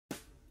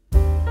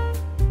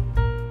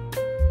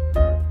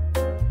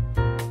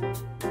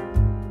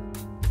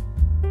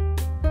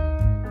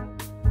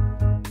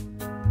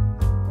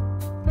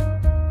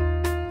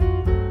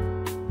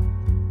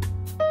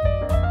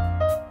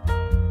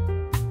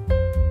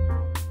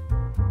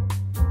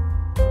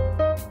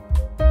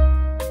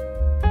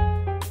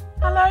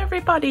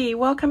everybody,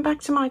 welcome back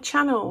to my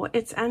channel.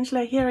 It's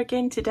Angela here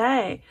again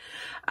today.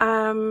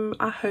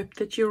 I hope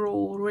that you're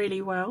all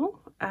really well.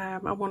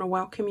 I want to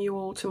welcome you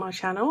all to my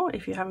channel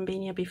if you haven't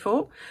been here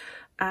before,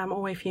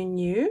 or if you're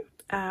new.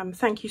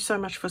 Thank you so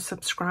much for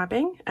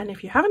subscribing, and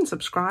if you haven't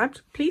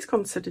subscribed, please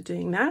consider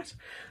doing that.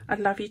 I'd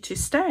love you to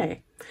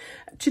stay.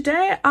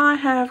 Today I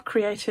have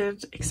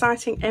created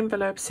exciting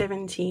envelope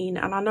 17,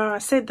 and I know I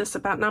said this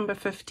about number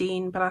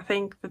 15, but I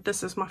think that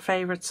this is my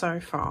favorite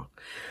so far.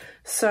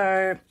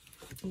 So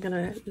I'm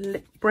going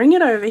to bring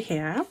it over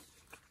here.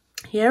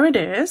 Here it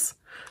is.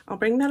 I'll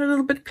bring that a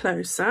little bit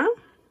closer.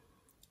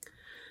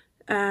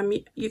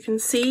 You can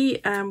see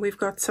we've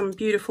got some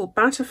beautiful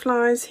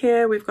butterflies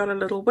here. We've got a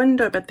little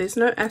window, but there's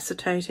no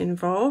acetate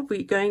involved.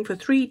 We're going for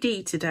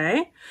 3D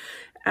today.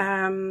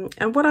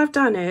 And what I've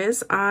done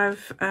is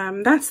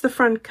that's the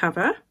front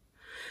cover.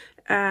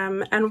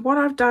 And what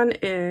I've done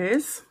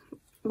is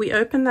we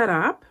open that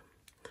up.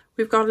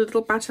 We've got a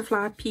little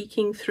butterfly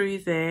peeking through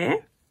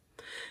there.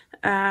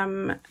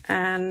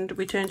 And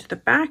we turn to the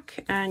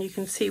back, and you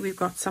can see we've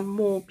got some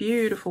more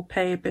beautiful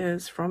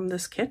papers from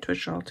this kit,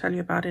 which I'll tell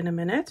you about in a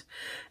minute.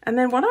 And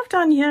then what I've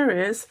done here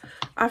is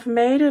I've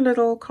made a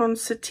little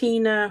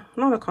concertina,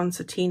 not a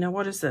concertina,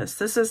 what is this?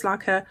 This is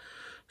like a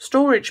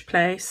storage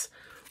place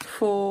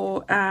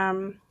for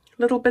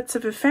little bits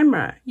of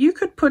ephemera. You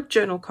could put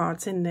journal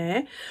cards in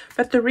there,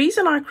 but the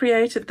reason I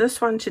created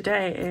this one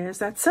today is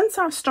that since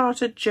I've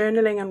started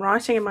journaling and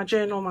writing in my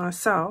journal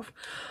myself,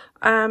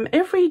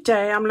 every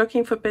day I'm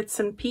looking for bits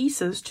and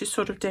pieces to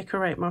sort of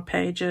decorate my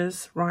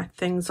pages, write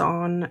things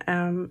on,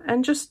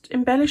 and just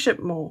embellish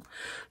it more.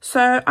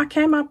 So I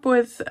came up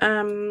with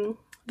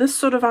this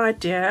sort of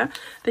idea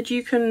that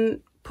you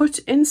can put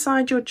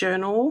inside your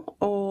journal,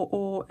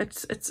 or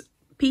it's a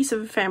piece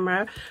of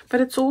ephemera,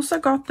 but it's also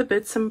got the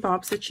bits and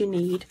bobs that you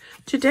need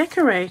to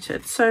decorate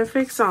it. So for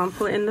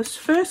example, in this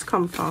first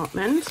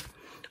compartment,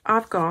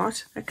 I've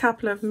got a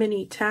couple of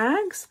mini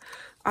tags,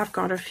 I've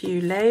got a few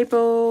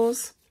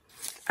labels,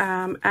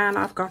 and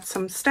I've got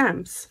some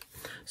stamps.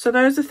 So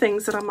those are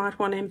things that I might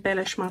want to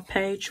embellish my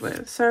page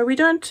with. So we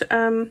don't,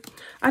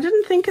 I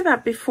didn't think of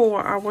that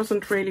before. I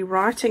wasn't really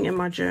writing in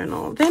my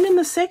journal. Then in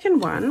the second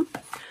one,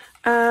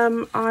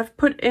 I've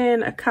put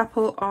in a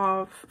couple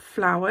of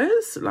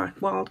flowers, like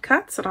wild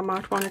cuts, that I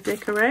might want to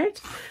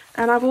decorate.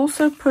 And I've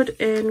also put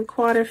in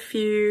quite a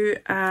few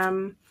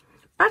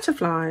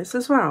butterflies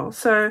as well.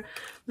 So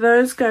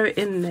those go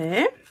in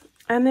there.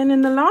 And then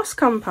in the last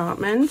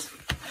compartment,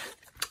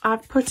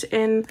 I've put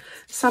in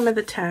some of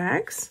the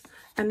tags,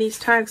 and these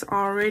tags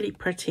are really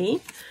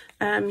pretty.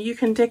 You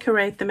can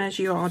decorate them as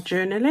you are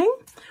journaling,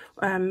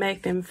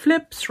 make them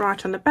flips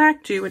right on the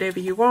back, do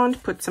whatever you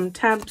want, put some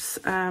tabs,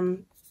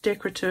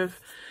 decorative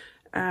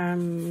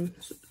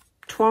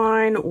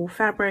twine or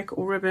fabric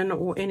or ribbon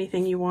or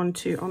anything you want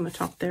to on the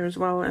top there as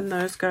well, and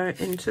those go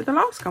into the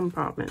last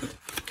compartment.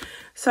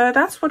 So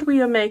that's what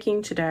we are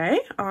making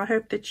today. I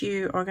hope that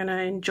you are going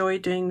to enjoy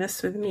doing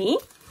this with me.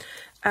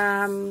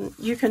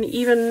 You can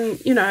even,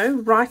 you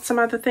know, write some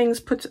other things,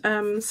 put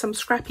some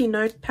scrappy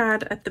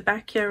notepad at the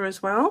back here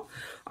as well.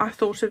 I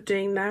thought of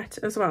doing that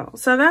as well.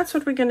 So that's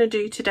what we're going to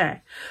do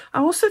today. I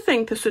also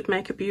think this would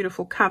make a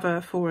beautiful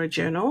cover for a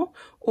journal,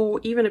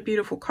 or even a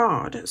beautiful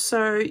card.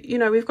 So, you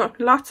know, we've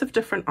got lots of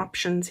different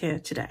options here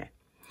today.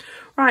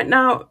 Right,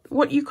 now,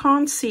 what you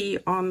can't see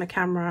on the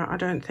camera, I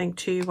don't think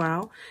too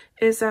well,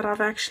 is that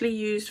I've actually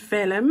used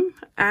vellum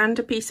and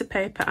a piece of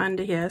paper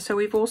under here. So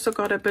we've also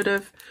got a bit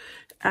of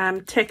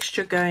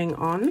texture going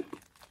on,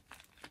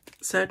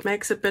 so it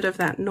makes a bit of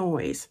that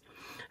noise.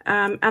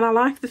 And I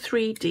like the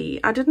 3D.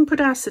 I didn't put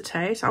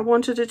acetate. I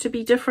wanted it to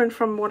be different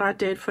from what I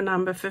did for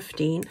number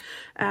 15,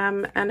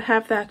 and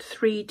have that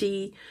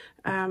 3D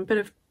bit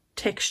of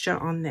texture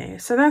on there.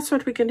 So that's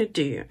what we're going to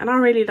do, and I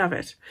really love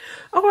it.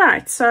 All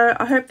right, so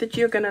I hope that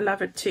you're going to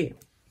love it too.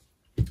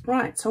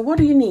 Right, so what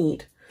do you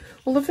need?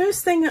 Well, the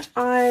first thing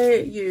I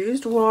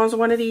used was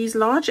one of these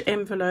large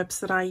envelopes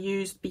that I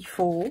used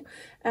before,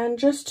 and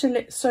just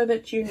to so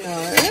that you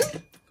know,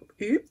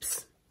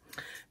 oops,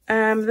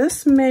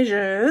 this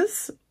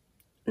measures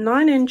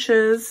 9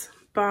 inches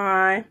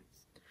by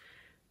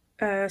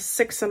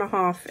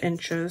 6.5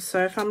 inches.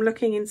 So if I'm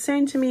looking in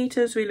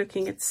centimeters, we're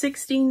looking at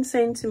 16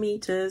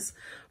 centimeters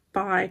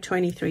by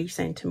 23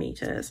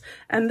 centimeters,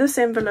 and this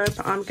envelope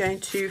I'm going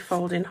to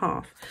fold in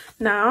half.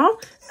 Now,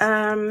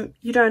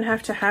 you don't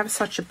have to have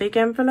such a big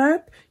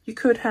envelope. You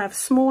could have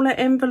smaller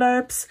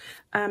envelopes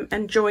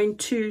and join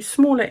two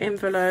smaller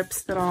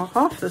envelopes that are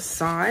half this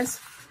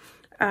size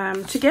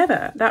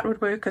together. That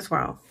would work as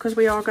well, because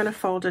we are going to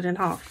fold it in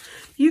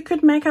half. You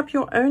could make up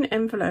your own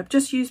envelope,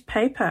 just use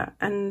paper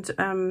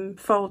and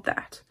fold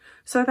that.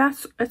 So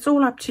it's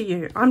all up to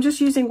you. I'm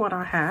just using what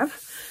I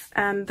have,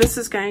 and this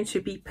is going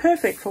to be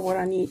perfect for what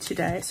I need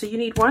today. So you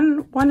need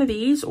one of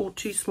these or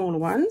two smaller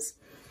ones.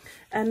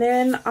 And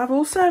then I've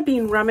also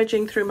been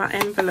rummaging through my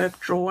envelope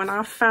drawer, and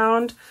I've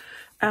found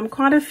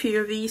quite a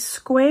few of these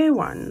square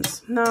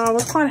ones. Now, I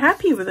was quite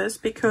happy with this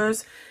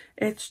because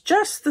It's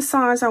just the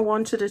size I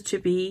wanted it to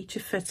be to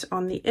fit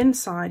on the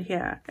inside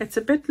here. It's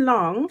a bit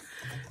long,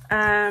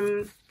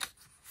 and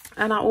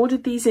I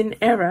ordered these in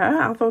error.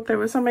 I thought they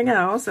were something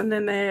else, and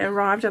then they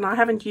arrived and I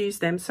haven't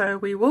used them. So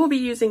we will be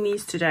using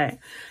these today,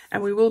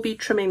 and we will be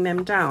trimming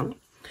them down.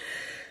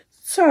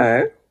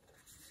 So,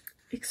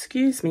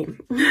 excuse me,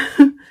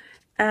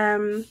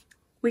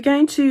 we're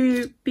going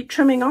to be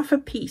trimming off a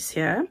piece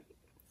here.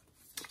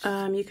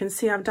 You can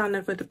see I've done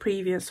it with the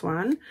previous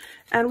one.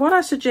 And what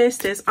I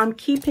suggest is I'm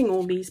keeping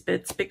all these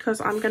bits because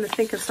I'm going to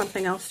think of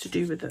something else to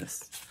do with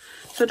this.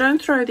 So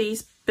don't throw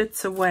these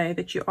bits away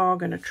that you are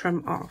going to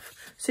trim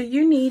off. So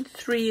you need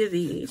 3 of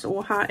these,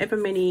 or however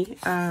many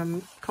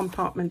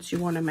compartments you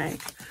want to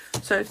make.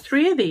 So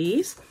 3 of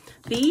these.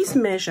 These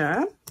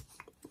measure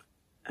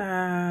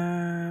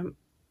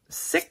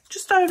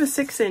just over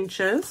 6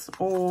 inches,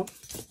 or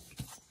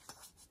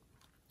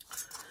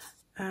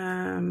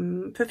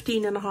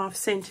 15.5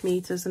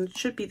 centimeters, and it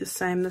should be the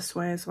same this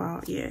way as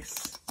well.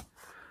 Yes.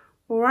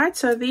 All right,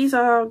 so these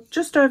are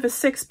just over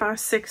 6 by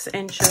 6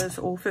 inches,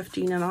 or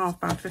 15.5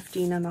 by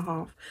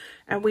 15.5,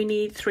 and we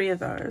need 3 of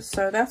those.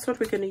 So that's what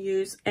we're going to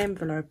use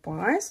envelope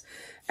wise.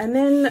 And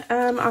then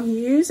I'm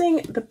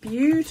using the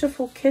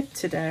beautiful kit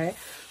today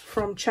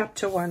from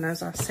chapter 1,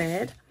 as I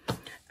said,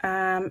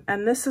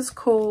 and this is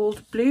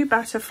called Blue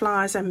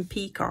Butterflies and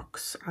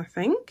Peacocks, I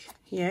think.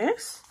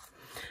 Yes.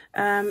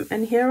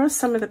 And here are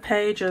some of the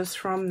pages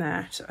from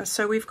that.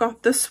 So we've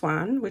got this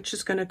one, which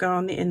is going to go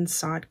on the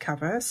inside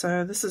cover.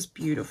 So this is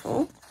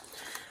beautiful.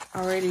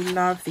 I really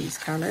love these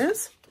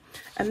colors.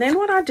 And then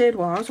what I did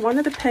was, one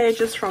of the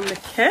pages from the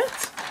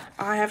kit,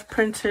 I have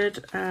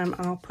printed,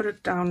 I'll put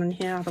it down in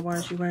here,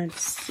 otherwise you won't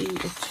see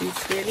it too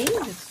clearly.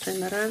 Let's turn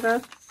that over.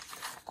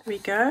 There we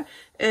go,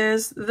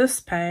 is this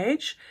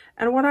page.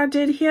 And what I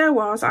did here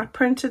was I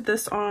printed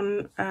this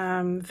on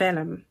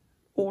vellum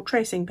or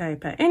tracing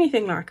paper,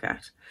 anything like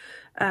that.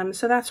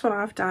 So that's what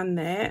I've done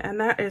there, and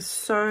that is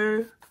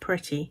so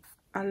pretty.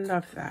 I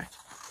love that.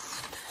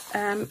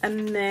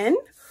 And then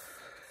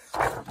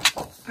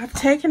I've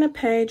taken a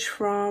page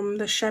from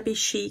the Shabby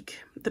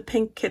Chic, the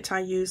pink kit I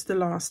used the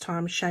last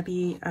time,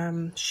 Shabby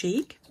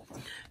Chic.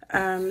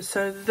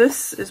 So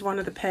this is one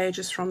of the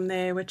pages from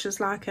there, which is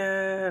like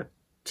a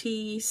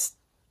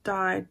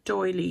tea-dye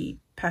doily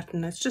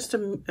pattern. It's just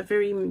a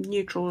very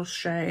neutral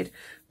shade,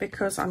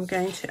 because I'm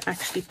going to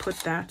actually put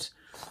that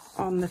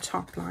on the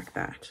top like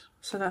that.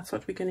 So that's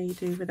what we're going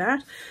to do with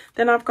that.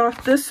 Then I've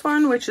got this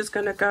one, which is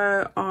going to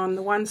go on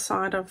the one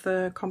side of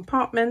the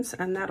compartments,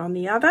 and that on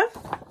the other.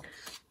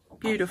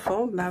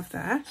 Beautiful, love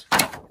that.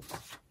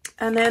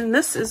 And then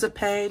this is a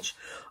page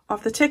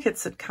of the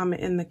tickets that come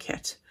in the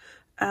kit.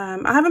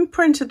 I haven't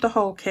printed the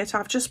whole kit,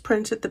 I've just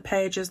printed the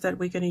pages that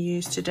we're going to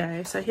use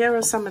today. So here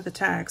are some of the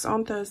tags.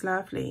 Aren't those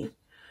lovely?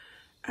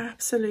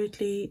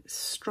 Absolutely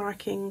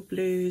striking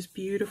blues,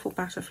 beautiful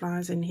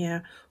butterflies in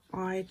here.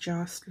 I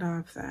just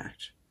love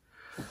that.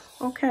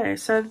 Okay,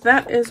 so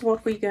that is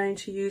what we're going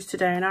to use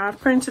today. Now I've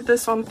printed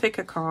this on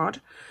thicker card,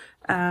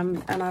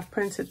 and I've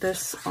printed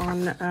this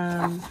on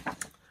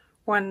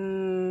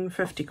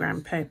 150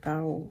 gram paper,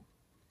 or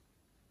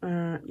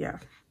yeah,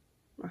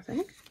 I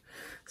think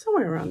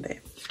somewhere around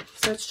there.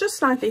 So it's just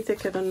slightly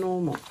thicker than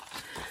normal.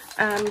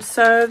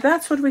 So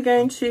that's what we're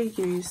going to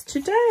use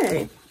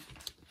today.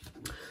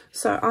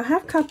 So I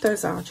have cut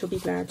those out, you'll be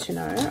glad to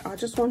know. I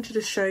just wanted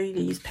to show you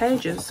these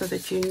pages so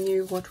that you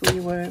knew what we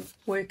were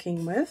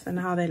working with and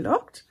how they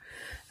looked.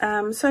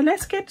 So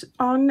let's get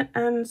on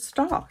and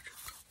start.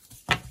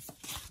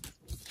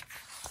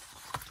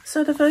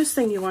 So the first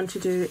thing you want to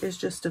do is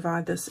just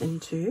divide this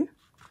into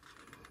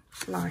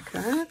like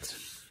that.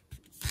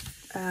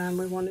 And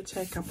we want to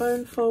take our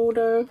bone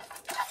folder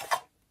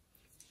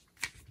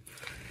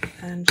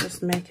and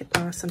just make it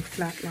nice and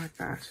flat like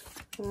that.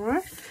 All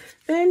right.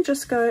 Then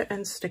just go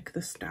and stick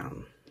this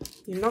down.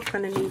 You're not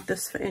going to need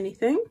this for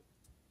anything,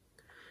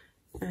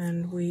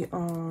 and we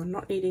are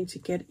not needing to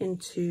get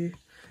into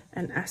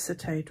an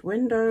acetate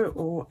window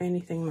or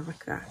anything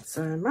like that.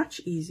 So much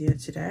easier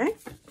today.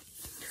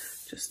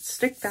 Just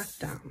stick that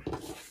down.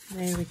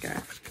 There we go.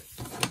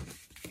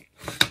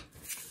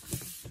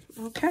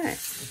 Okay.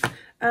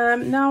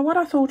 Now what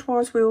I thought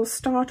was we'll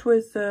start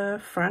with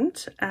the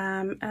front,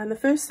 and the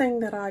first thing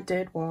that I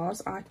did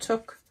was I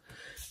took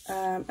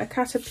I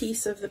cut a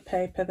piece of the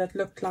paper that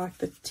looked like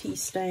the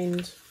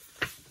tea-stained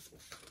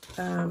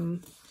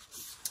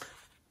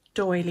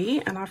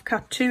doily, and I've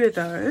cut 2 of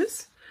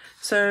those.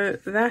 So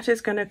that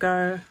is going to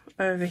go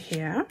over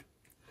here,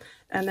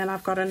 and then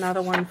I've got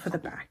another one for the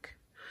back.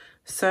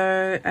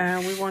 So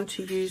we want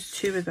to use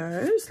 2 of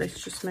those.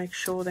 Let's just make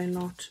sure they're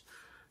not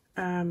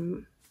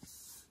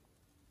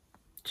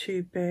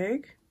too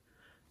big.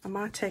 I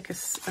might take a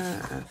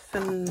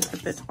thin a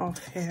bit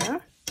off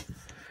here.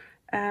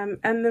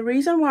 And the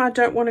reason why I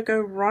don't want to go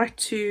right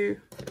to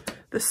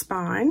the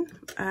spine,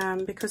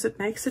 because it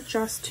makes it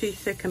just too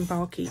thick and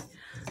bulky.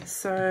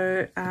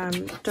 So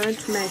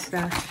don't make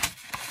that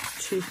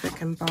too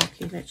thick and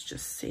bulky. Let's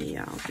just see.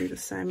 I'll do the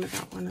same with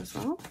that one as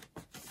well.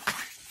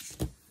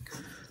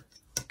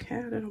 Okay,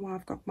 I don't know why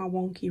I've got my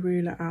wonky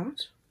ruler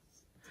out.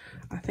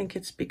 I think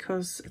it's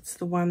because it's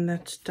the one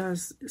that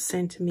does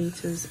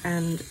centimeters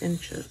and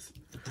inches.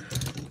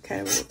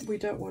 Okay, well, we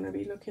don't want to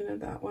be looking at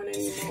that one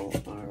anymore.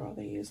 I'd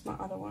rather use my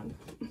other one.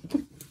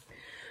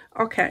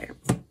 Okay,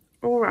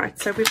 all right,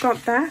 so we've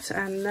got that,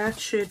 and that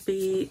should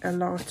be a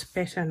lot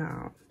better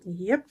now.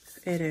 Yep,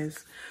 it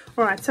is.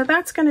 All right, so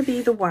that's going to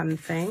be the one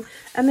thing.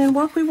 And then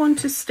what we want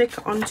to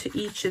stick onto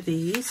each of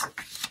these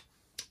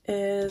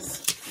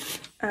is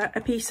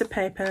a piece of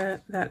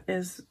paper that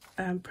is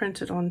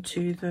printed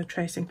onto the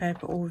tracing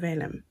paper or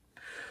vellum.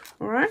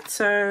 All right,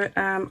 so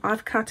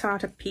I've cut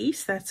out a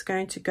piece that's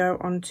going to go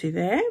onto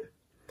there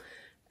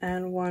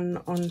and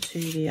one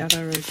onto the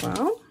other as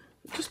well.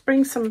 Just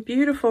bring some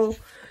beautiful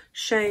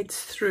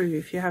shades through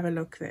if you have a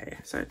look there.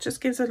 So it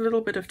just gives a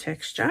little bit of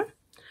texture.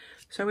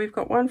 So we've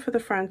got one for the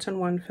front and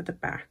one for the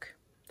back.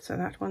 So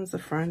that one's the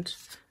front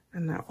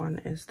and that one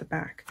is the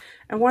back.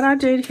 And what I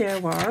did here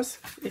was,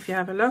 if you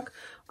have a look,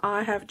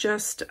 I have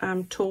just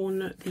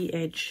torn the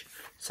edge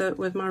so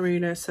with my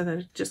ruler, so that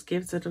it just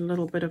gives it a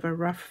little bit of a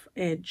rough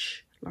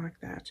edge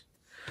like that.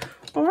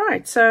 All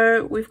right,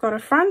 so we've got a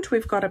front,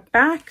 we've got a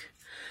back.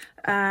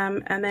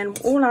 And then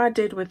all I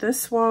did with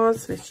this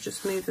was, let's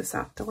just move this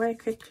out the way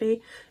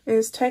quickly,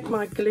 is take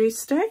my glue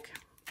stick,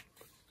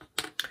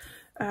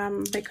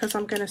 because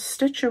I'm going to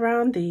stitch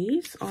around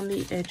these on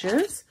the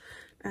edges,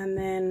 and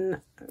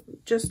then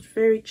just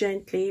very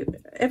gently,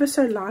 ever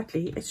so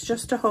lightly, it's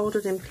just to hold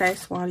it in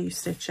place while you're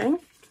stitching.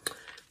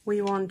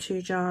 We want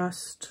to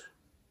just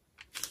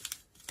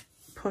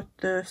put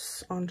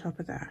this on top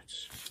of that.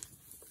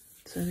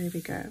 So there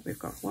we go, we've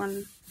got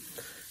one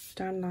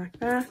done like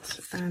that,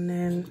 and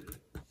then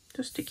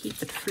just to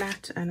keep it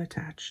flat and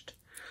attached.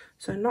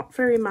 So not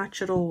very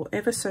much at all,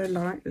 ever so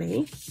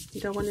lightly.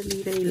 You don't want to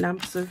leave any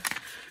lumps of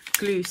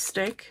glue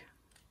stick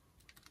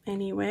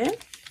anywhere.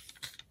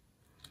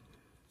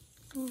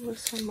 Oh,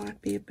 this one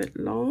might be a bit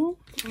long.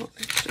 Oh,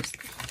 let's just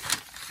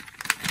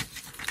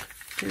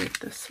do it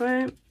this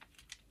way.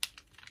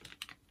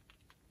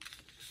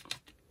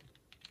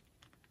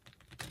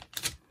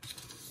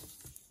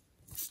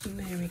 And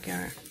there we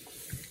go.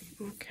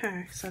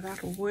 Okay, so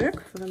that'll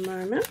work for the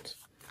moment.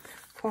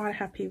 Quite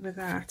happy with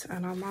that,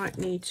 and I might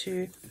need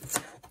to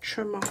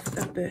trim off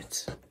a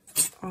bit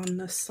on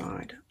this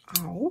side.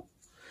 Ow,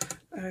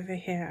 over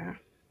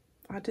here.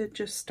 I did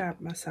just stab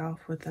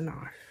myself with the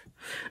knife.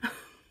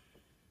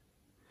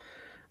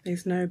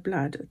 There's no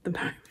blood at the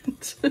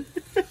moment.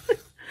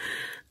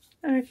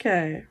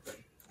 Okay,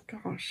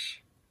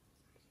 gosh,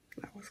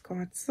 that was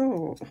quite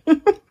sore.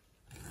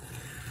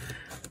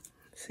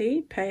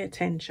 See, pay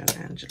attention,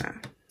 Angela.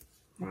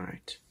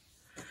 Right,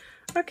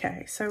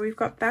 okay, so we've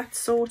got that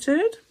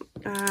sorted.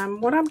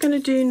 What I'm going to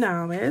do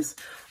now is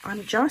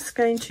I'm just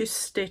going to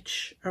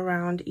stitch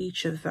around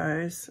each of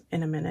those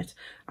in a minute.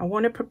 I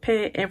want to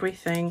prepare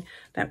everything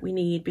that we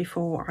need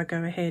before I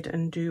go ahead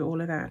and do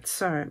all of that.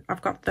 So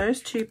I've got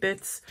those two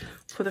bits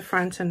for the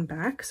front and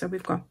back, so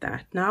we've got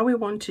that. Now we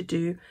want to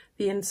do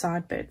the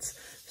inside bits.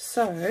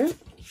 So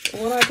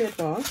what I did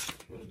was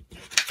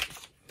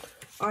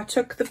I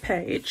took the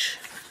page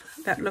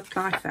that looked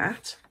like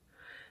that,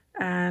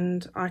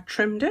 and I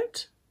trimmed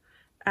it,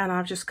 and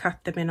I've just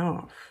cut them in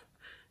half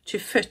to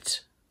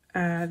fit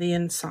the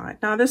inside.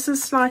 Now this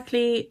is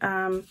slightly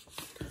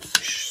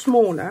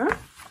smaller,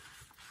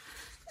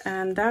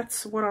 and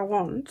that's what I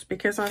want,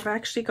 because I've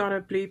actually got a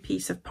blue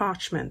piece of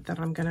parchment that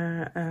I'm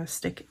gonna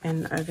stick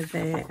in over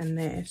there and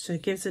there, so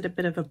it gives it a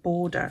bit of a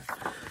border.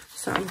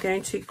 So I'm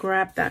going to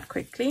grab that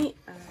quickly.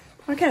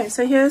 Okay,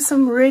 so here's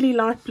some really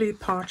light blue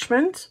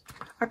parchment.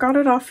 I got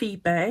it off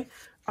eBay.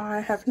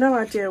 I have no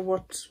idea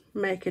what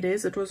make it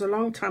is. It was a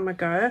long time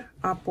ago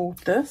I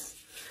bought this,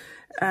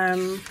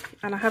 and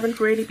I haven't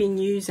really been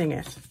using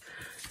it,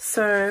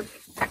 so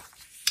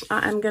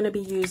I am going to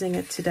be using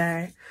it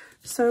today.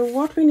 So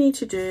what we need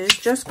to do is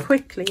just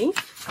quickly,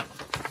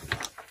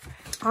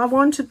 I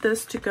wanted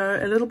this to go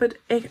a little bit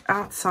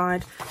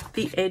outside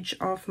the edge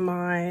of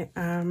my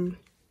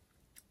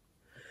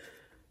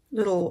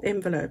little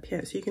envelope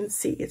here, so you can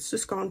see it's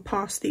just gone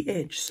past the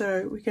edge.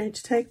 So we're going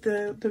to take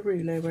the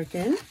ruler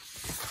again,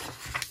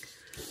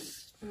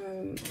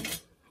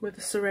 with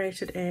a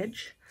serrated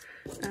edge,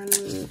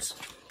 and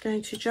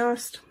going to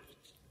just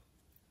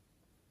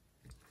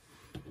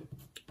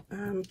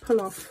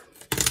pull off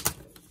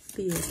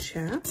the edge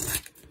here.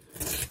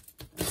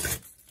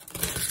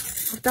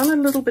 I've done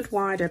a little bit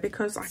wider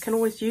because I can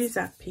always use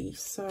that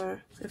piece, so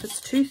if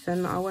it's too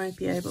thin I won't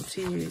be able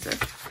to use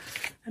it.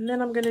 And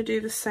then I'm going to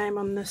do the same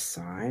on this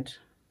side.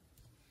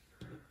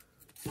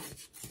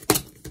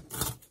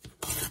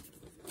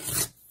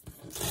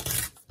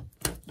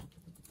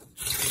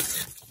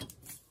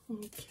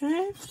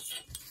 Okay,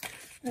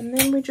 and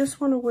then we just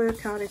want to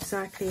work out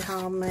exactly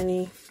how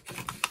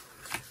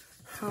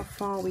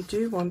far we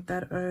do want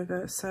that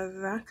over, so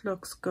that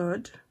looks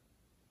good.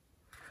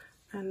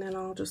 And then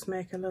I'll just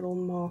make a little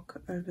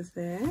mark over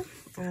there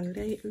and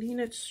lean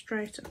it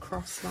straight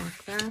across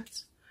like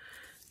that.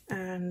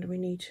 And we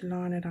need to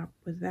line it up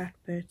with that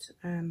bit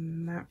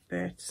and that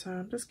bit. So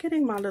I'm just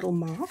getting my little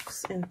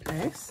marks in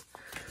place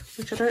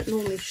which I don't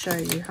normally show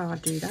you how I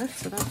do that.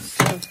 So that's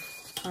sort of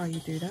how you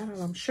do that.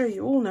 And I'm sure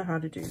you all know how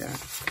to do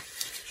that.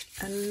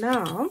 And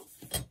now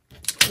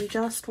we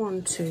just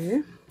want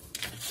to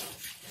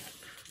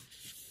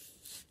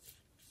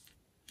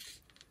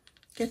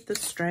get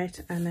this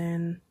straight, and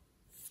then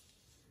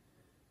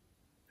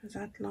is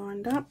that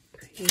lined up?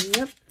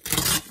 Yep.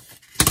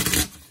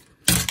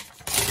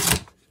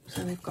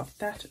 So we've got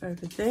that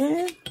over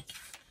there.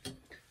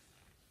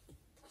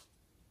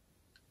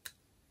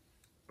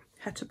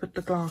 Had to put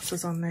the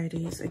glasses on,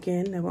 ladies.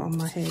 Again, they were on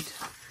my head.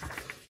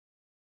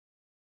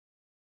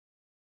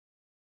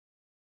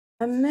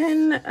 And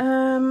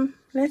then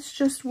let's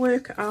just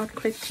work out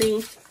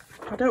quickly.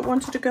 I don't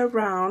want it to go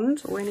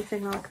round or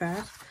anything like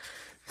that.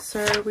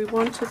 So we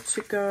want it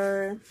to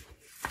go,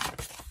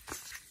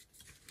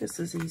 this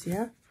is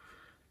easier.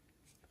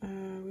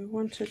 We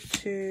want it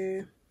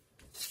to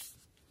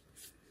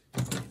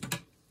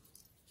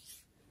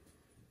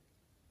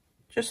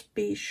just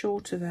be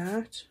short of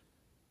that.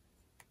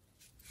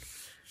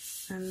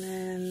 And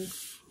then,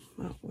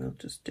 well, we'll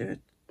just do it.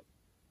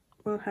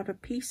 We'll have a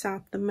piece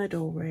out the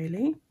middle,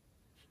 really.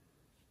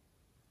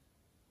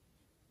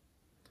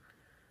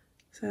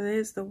 So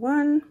there's the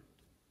one.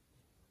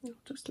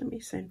 Just let me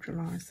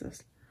centralize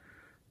this.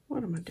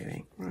 What am I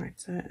doing? Right,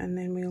 so, and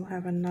then we'll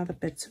have another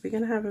bit. So we're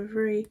going to have a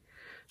very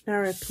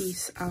narrow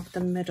piece out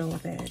the middle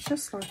there,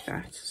 just like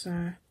that.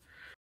 So,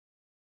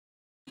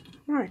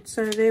 right,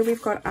 so there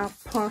we've got our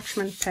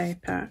parchment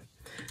paper.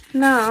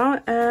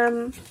 Now,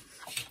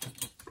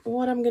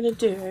 what I'm going to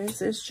do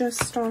is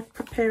just start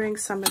preparing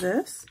some of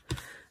this.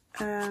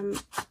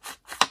 And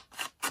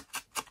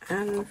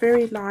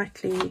very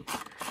lightly,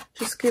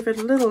 just give it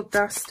a little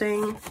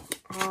dusting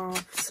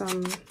of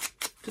some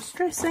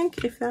distress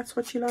ink, if that's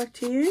what you like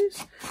to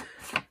use.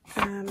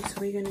 So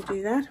we're going to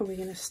do that, and we're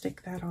going to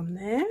stick that on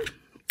there,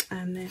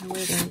 and then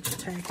we're going to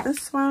take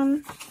this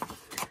one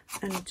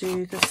and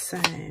do the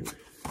same.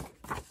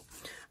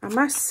 I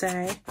must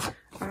say,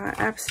 I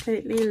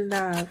absolutely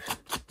love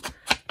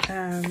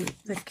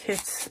the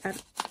kits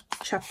at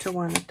chapter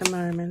 1 at the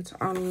moment.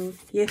 On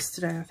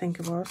yesterday, I think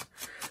it was,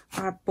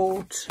 I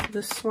bought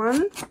this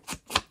one,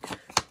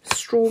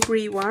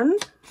 strawberry one,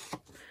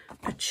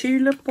 a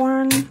tulip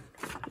one,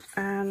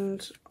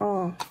 and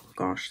oh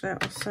gosh,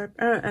 that was so,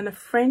 oh, and a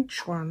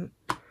French one.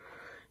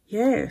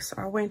 Yes,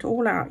 I went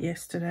all out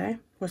yesterday.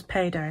 It was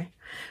payday.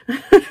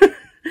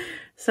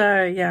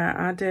 So yeah,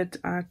 I did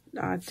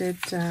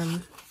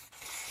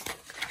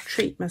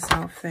treat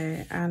myself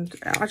there, and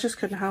I just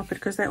couldn't help it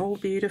because they're all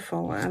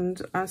beautiful,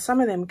 and some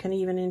of them can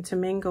even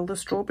intermingle. The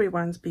strawberry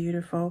one's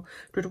beautiful.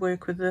 It would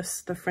work with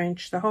this, the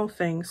French, the whole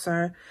thing.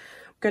 So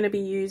going to be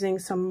using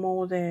some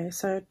more there,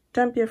 so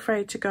don't be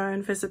afraid to go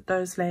and visit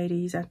those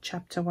ladies at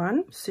chapter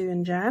 1, Sue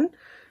and Jan.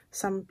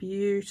 Some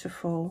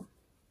beautiful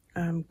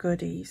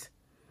goodies.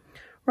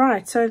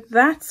 Right, so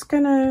that's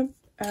gonna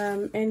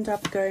end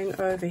up going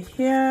over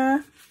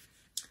here.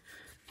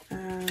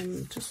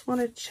 Just want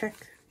to check,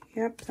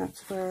 yep,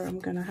 that's where I'm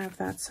gonna have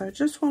that. So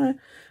just want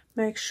to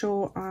make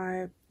sure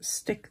I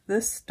stick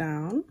this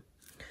down,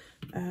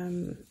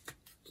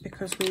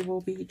 because we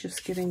will be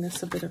just giving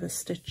this a bit of a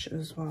stitch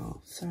as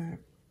well. So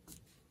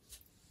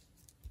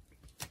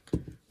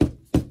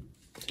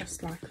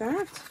just like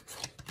that.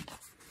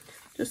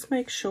 Just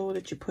make sure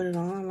that you put it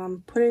on, and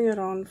I'm putting it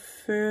on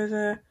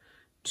further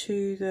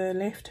to the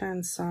left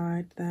hand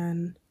side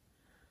than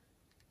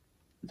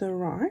the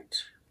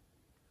right.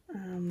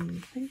 I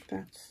think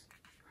that's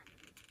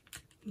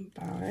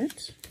about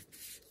it.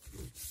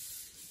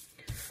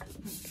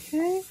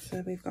 Okay,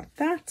 so we've got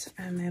that,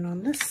 and then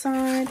on this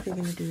side we're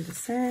going to do the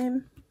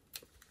same.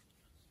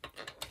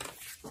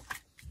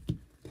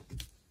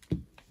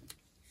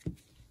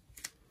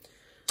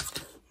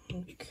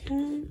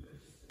 Okay,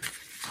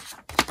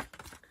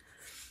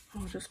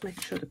 I'll just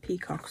make sure the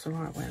peacock's the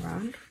right way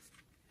around.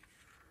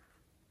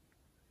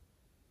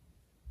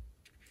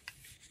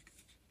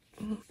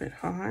 A little bit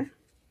high,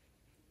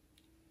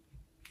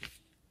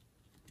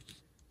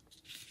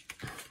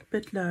 a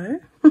bit low.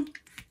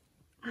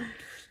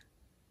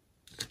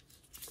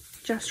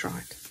 Just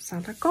right.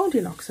 Sound like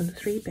Goldilocks and the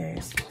Three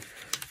Bears.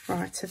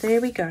 Right, so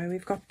there we go.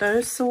 We've got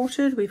those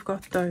sorted. We've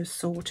got those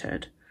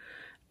sorted.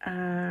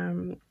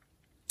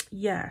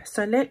 Yeah,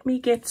 so let me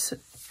get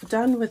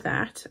done with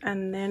that,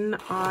 and then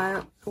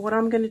what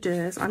I'm going to do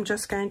is I'm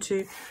just going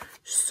to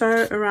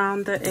sew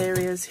around the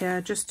areas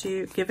here just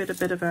to give it a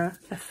bit of a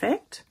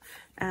effect.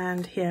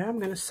 And here I'm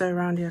going to sew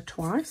around here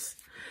twice,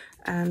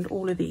 and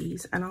all of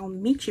these, and I'll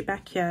meet you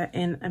back here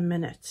in a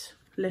minute,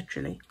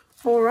 literally.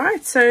 All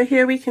right, so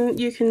here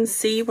you can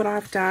see what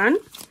I've done.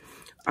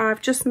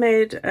 I've just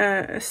made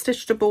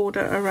stitched a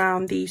border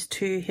around these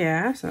two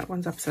here, so that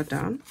one's upside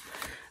down,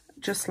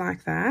 just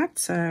like that.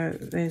 So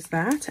there's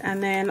that,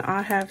 and then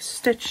I have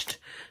stitched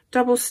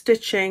double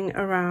stitching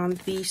around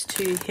these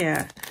two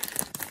here,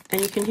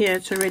 and you can hear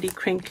it's already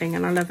crinkling,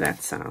 and I love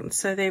that sound.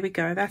 So there we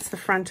go. That's the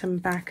front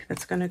and back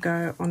that's going to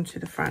go onto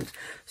the front.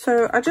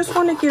 So I just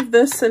want to give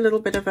this a little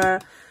bit of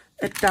a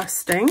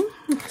dusting,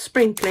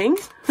 sprinkling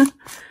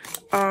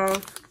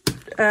of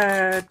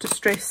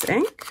distress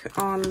ink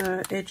on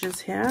the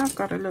edges here. I've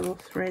got a little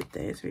thread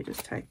there, so we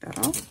just take that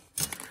off.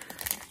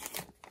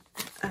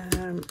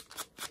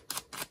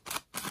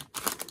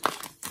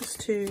 Just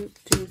to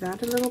do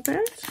that a little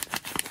bit.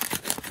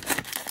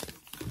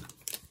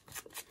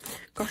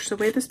 Gosh, the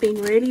weather's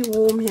been really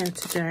warm here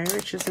today,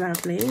 which is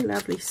lovely.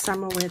 Lovely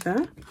summer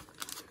weather.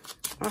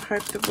 I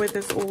hope the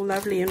weather's all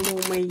lovely and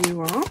warm where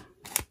you are.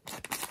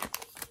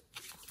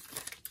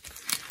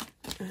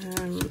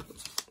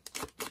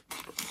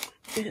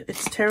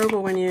 It's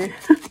terrible when you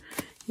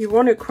you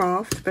want to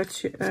craft, but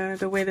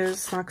the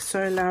weather's like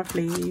so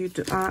lovely.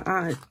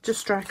 It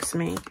distracts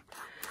me.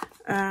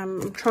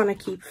 I'm trying to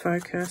keep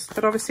focused,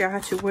 but obviously I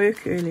had to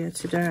work earlier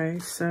today,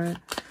 so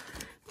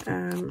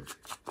you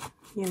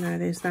know,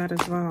 there's that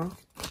as well.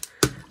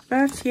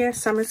 But yeah,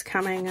 summer's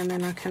coming, and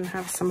then I can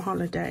have some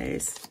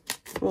holidays,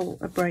 or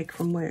a break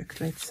from work,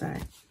 let's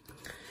say.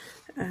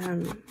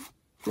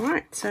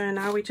 Right, so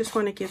now we just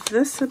want to give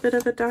this a bit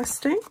of a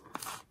dusting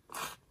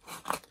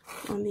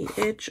on the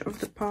edge of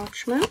the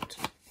parchment.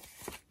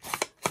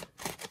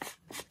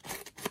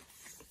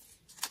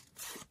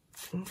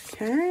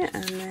 Okay,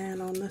 and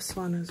then on this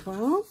one as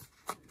well.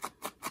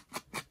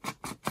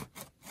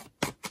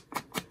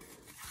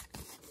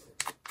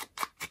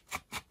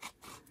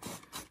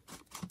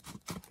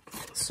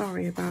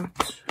 Sorry about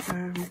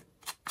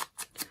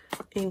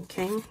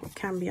inking. It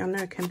can be, I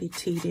know it can be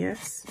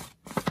tedious.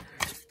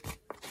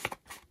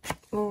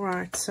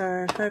 Alright,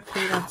 so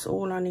hopefully that's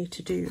all I need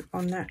to do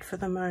on that for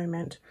the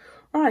moment.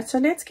 Alright, so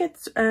let's get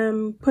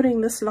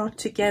putting this lot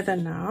together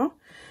now.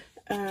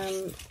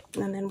 And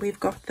then we've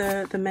got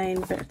the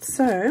main bit.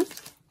 So,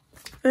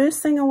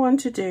 first thing I want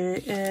to do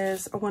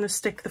is I want to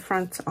stick the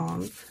front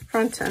on,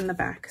 front and the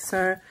back.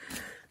 So,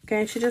 I'm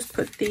going to just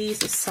put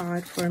these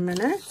aside for a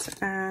minute.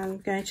 And I'm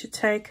going to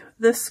take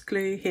this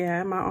glue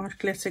here, my art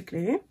glitter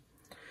glue,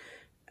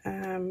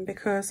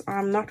 because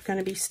I'm not going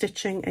to be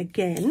stitching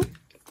again.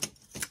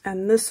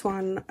 And this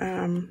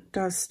one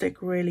does stick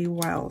really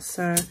well,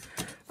 so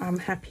I'm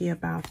happy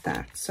about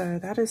that. So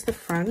that is the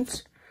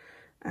front,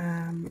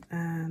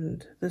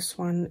 and this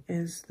one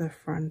is the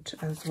front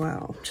as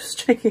well. Just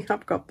checking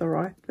I've got the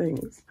right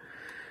things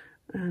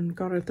and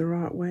got it the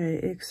right way,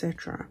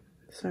 etc.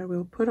 So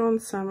we'll put on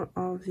some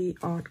of the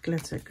art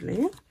glitter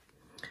glue.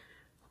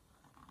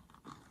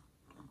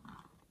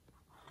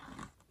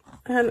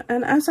 And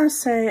as I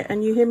say,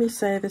 and you hear me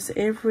say this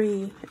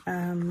every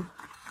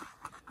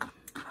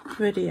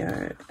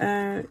video,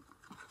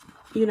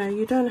 you know,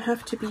 you don't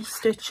have to be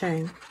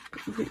stitching.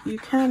 You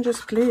can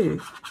just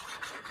glue.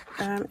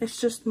 It's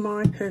just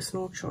my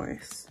personal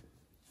choice.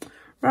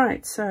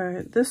 Right,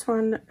 so this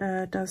one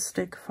does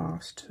stick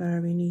fast, so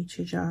we need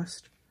to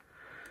just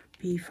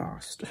be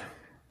fast.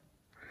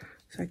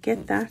 So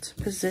get that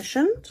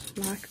positioned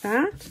like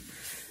that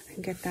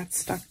and get that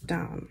stuck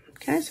down.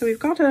 Okay, so we've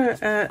got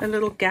a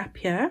little gap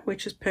here,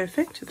 which is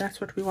perfect.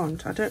 That's what we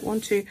want. I don't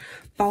want to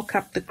bulk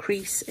up the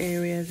crease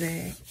area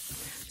there.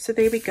 So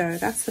there we go.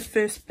 That's the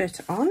first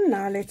bit on.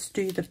 Now let's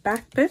do the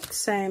back bit.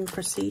 Same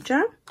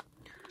procedure.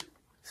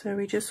 So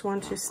we just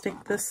want to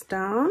stick this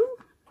down.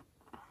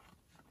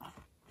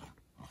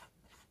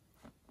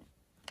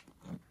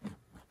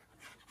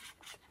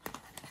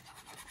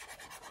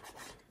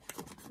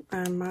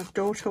 My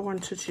daughter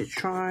wanted to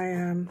try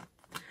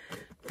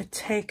a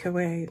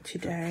takeaway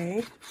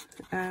today,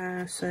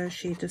 so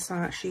she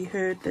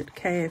heard that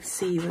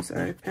KFC was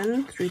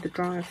open through the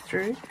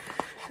drive-through,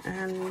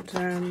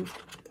 and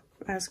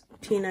as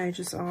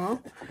teenagers are,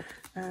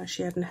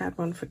 she hadn't had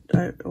one for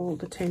all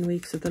the 10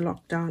 weeks of the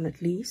lockdown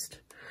at least,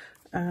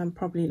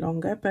 probably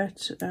longer, but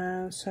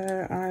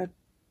so I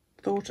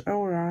thought,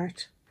 all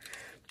right,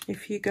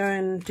 if you go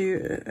and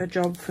do a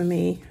job for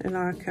me, and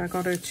I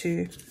got her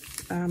to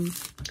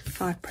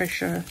high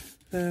pressure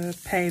the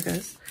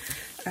pavers,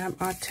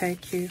 I'd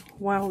take you.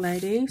 Well,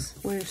 ladies,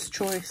 worst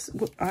choice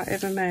I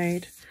ever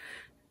made.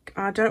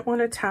 I don't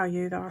want to tell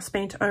you that I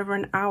spent over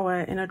an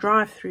hour in a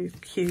drive-through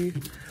queue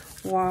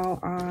while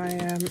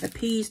I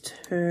appeased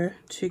her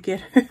to get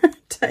her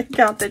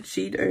takeout that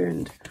she'd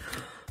earned.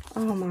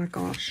 Oh my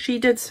gosh, she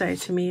did say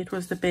to me it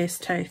was the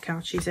best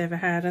takeout she's ever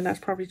had, and that's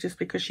probably just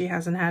because she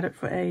hasn't had it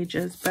for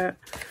ages, but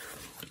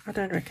I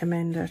don't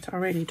recommend it. I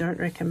really don't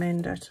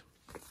recommend it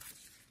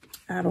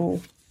at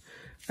all.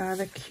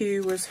 The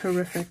queue was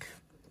horrific.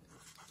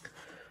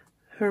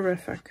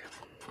 Horrific.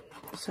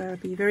 So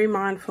be very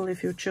mindful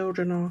if your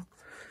children are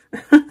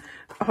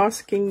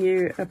asking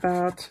you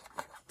about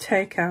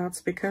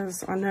takeouts,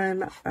 because I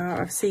know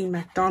I've seen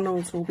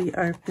McDonald's will be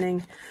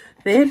opening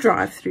their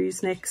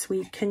drive-thrus next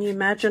week. Can you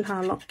imagine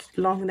how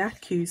long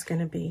that queue is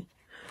going to be?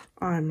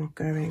 I'm not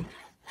going.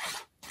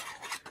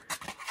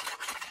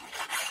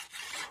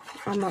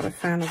 I'm not a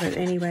fan of it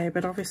anyway,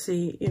 but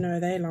obviously, you know,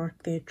 they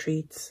like their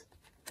treats.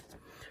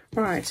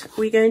 Right,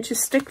 we're going to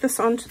stick this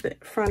onto the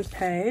front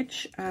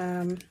page,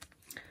 and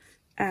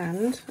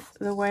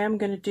the way I'm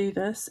going to do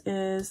this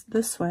is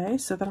this way,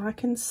 so that I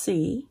can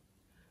see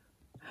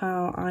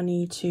how I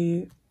need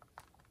to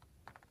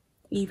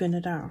even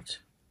it out.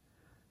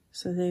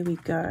 So there we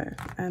go.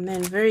 And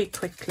then very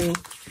quickly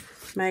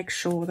make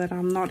sure that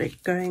I'm not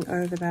going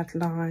over that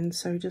line.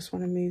 So we just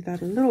want to move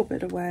that a little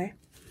bit away.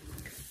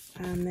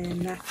 And then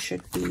that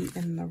should be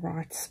in the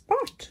right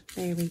spot.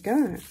 There we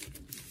go.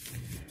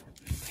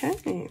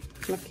 Okay,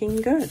 looking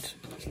good.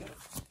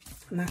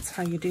 And that's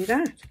how you do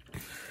that.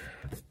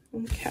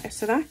 Okay,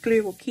 so that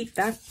glue will keep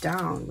that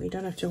down. We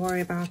don't have to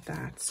worry about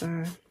that.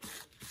 So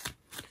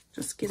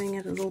just giving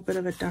it a little bit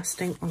of a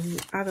dusting on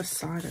the other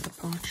side of the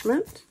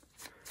parchment.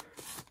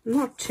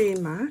 Not too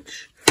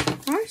much.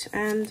 Right,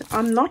 and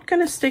I'm not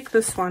going to stick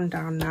this one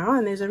down now,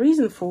 and there's a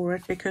reason for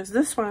it, because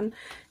this one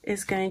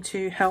is going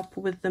to help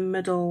with the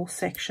middle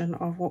section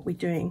of what we're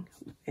doing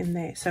in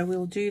there. So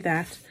we'll do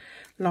that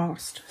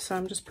last. So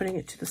I'm just putting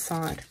it to the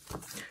side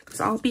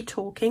because I'll be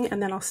talking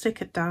and then I'll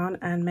stick it down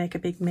and make a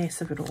big mess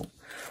of it all.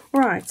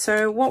 All right,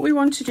 so what we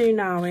want to do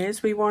now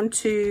is we want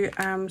to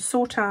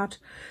sort out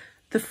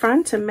the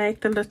front and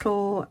make the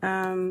little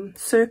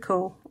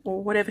circle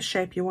or whatever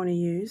shape you want to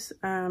use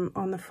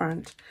on the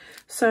front.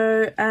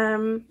 So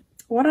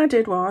what I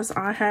did was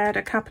I had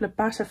a couple of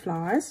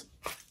butterflies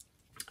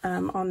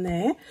on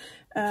there.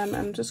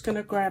 I'm just going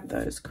to grab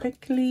those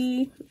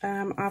quickly.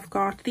 I've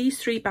got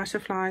these 3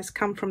 butterflies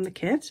come from the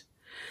kit,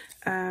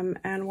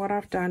 and what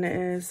I've done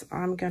is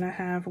I'm going to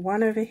have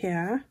one over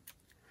here.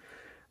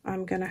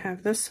 I'm going to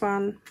have this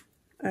one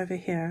over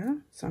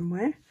here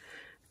somewhere,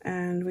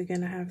 and we're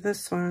going to have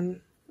this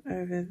one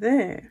over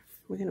there.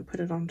 We're going to put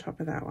it on top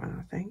of that one,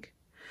 I think.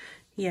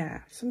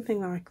 Yeah,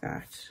 something like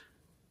that.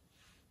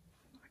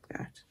 Like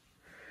that.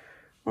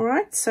 All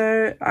right,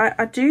 so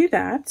I do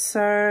that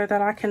so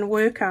that I can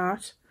work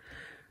out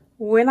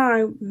when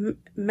I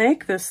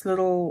make this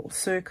little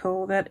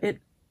circle that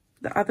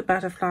the other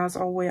butterflies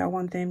are where I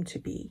want them to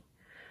be.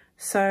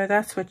 So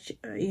that's what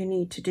you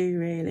need to do,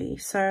 really.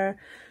 So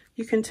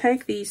you can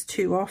take these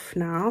 2 off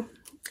now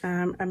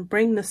and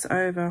bring this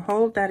over,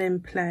 hold that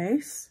in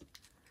place,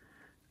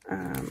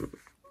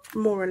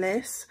 more or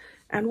less.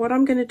 And what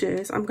I'm going to do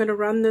is I'm going to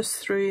run this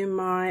through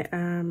my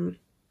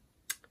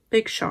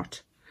Big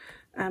Shot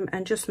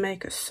and just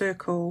make a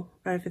circle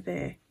over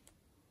there.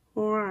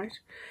 All right,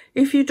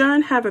 if you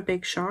don't have a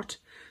Big Shot,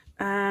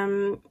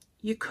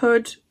 you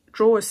could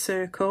draw a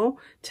circle,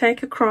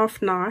 take a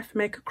craft knife,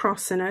 make a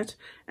cross in it,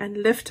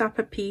 and lift up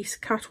a piece,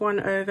 cut one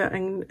over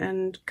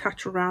and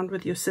cut around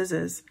with your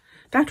scissors.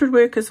 That would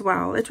work as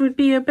well. It would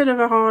be a bit of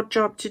a hard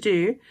job to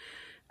do,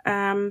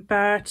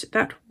 but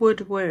that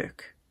would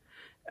work.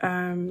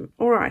 All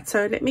right,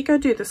 so let me go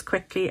do this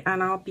quickly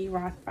and I'll be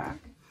right back.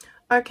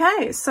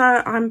 Okay, so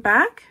I'm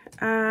back,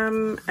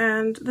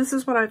 and this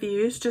is what I've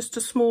used, just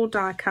a small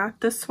die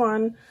cut. This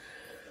one,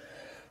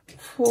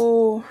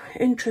 for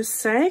interest's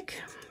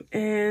sake,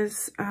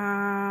 is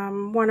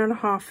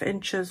 1.5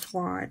 inches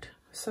wide.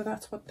 So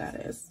that's what that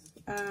is,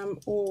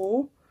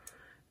 or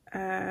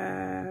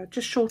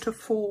just short of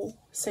 4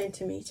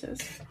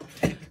 centimeters.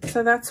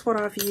 So that's what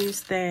I've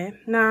used there.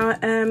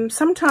 Now,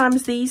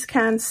 sometimes these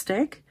can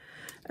stick.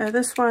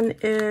 This one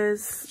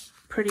is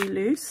pretty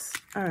loose.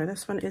 Oh,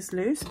 this one is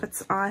loose,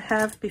 but I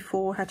have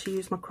before had to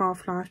use my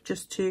craft knife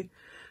just to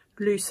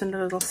loosen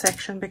a little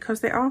section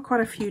because there are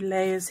quite a few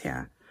layers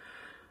here.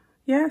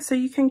 Yeah, so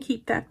you can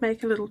keep that,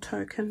 make a little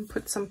token,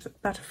 put some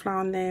butterfly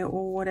on there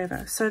or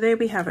whatever. So there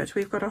we have it.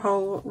 We've got a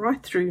hole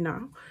right through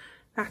now,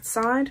 that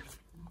side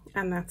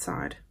and that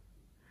side.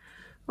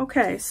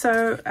 Okay,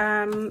 so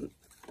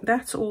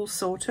that's all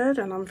sorted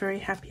and I'm very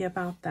happy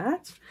about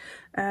that.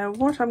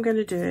 What I'm going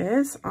to do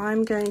is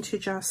I'm going to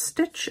just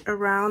stitch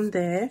around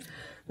there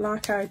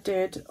like I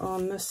did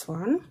on this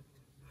one.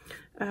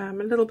 A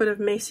little bit of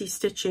messy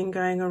stitching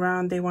going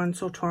around there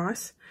once or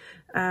twice,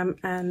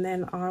 and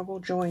then I will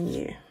join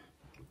you.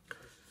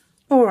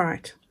 All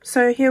right,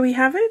 so here we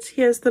have it.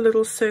 Here's the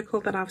little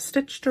circle that I've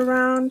stitched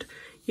around.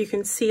 You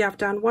can see I've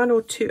done 1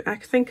 or 2. I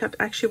think I've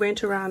actually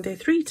went around there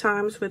 3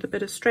 times with a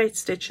bit of straight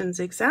stitch and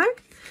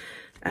zigzag.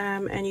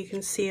 And you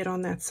can see it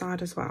on that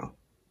side as well.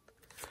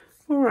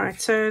 All right,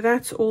 so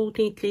that's all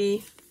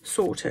neatly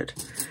sorted.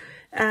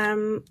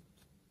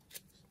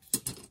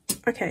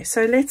 Okay,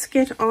 so let's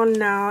get on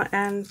now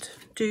and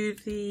do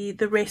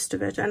the rest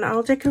of it, and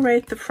I'll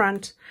decorate the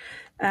front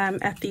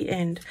at the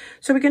end.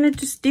 So we're going to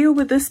just deal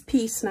with this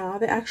piece now,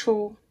 the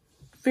actual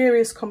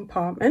various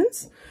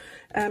compartments.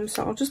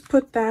 So I'll just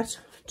put that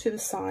to the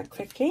side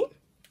quickly.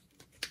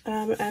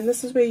 And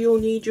this is where you'll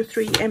need your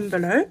 3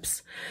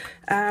 envelopes.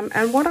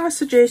 And what I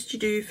suggest you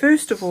do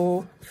first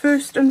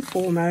and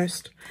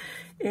foremost,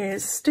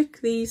 is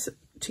stick these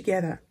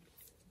together.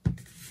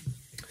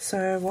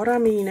 So what I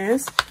mean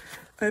is,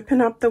 open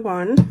up the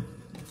one,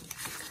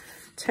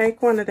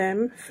 take one of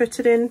them, fit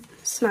it in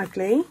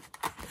snugly,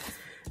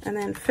 and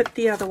then fit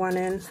the other one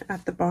in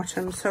at the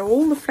bottom. So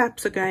all the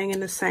flaps are going in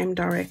the same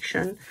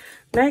direction.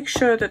 Make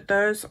sure that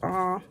those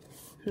are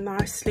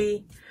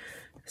nicely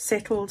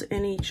settled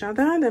in each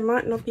other. They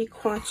might not be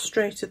quite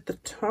straight at the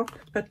top,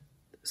 but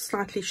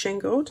slightly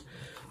shingled,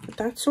 but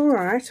that's all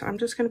right. I'm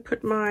just going to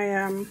put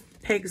my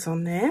pegs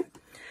on there,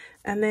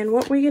 and then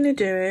what we're going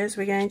to do is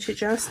we're going to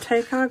just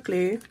take our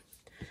glue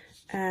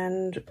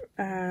and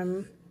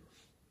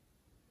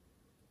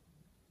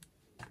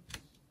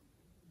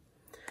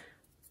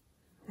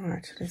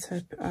Right, let's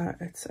hope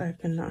it's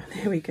open now.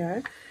 There we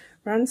go.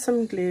 Run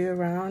some glue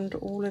around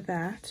all of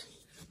that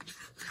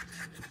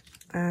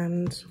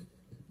and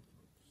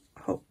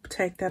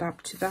take that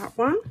up to that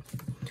one,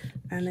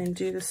 and then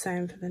do the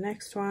same for the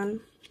next one,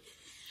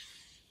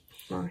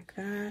 like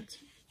that,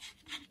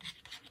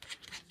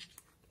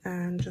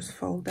 and just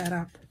fold that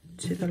up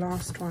to the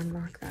last one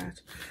like that.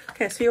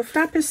 Okay, so your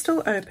flap is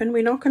still open.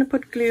 We're not going to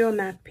put glue on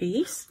that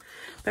piece,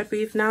 but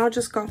we've now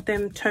just got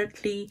them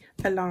totally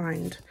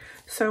aligned.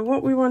 So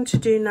what we want to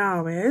do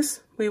now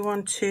is we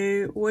want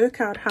to work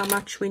out how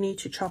much we need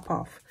to chop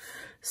off.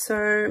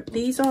 So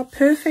these are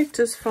perfect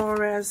as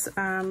far as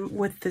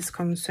width is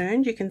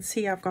concerned. You can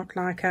see I've got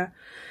like a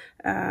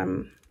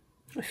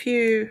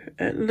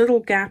little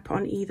gap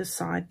on either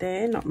side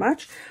there, not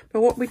much. But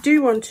what we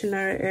do want to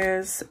know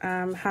is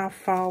how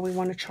far we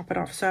want to chop it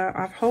off. So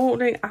I'm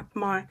holding up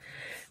my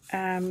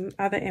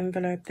other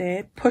envelope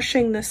there,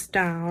 pushing this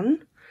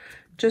down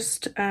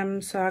just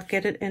so I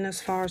get it in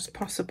as far as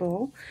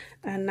possible.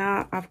 And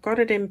now I've got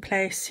it in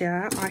place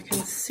here. I can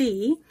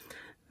see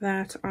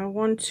that I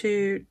want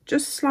to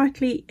just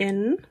slightly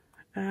in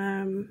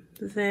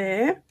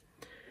there,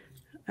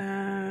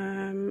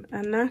 and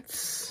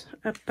that's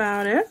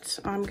about it.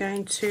 I'm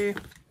going to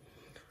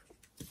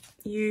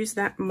use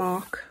that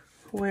mark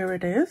where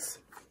it is,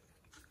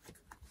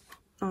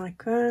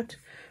 like that.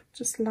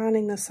 Just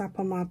lining this up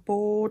on my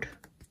board.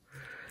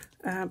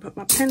 Put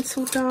my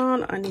pencil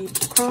down. I need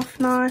a craft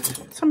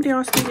knife. Somebody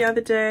asked me the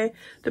other day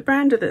the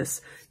brand of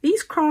this.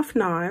 These craft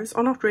knives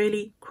are not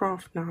really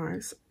craft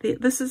knives.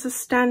 This is a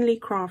Stanley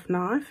craft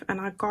knife, and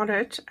I got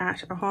it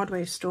at a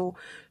hardware store.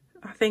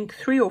 I think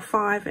 3 or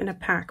 5 in a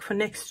pack for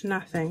next to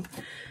nothing.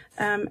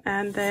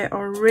 And they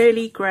are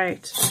really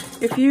great.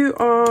 If you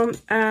are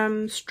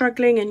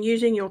struggling and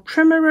using your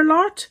trimmer a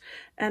lot,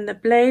 and the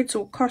blades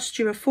will cost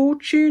you a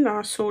fortune.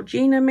 I saw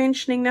Gina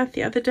mentioning that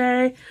the other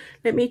day.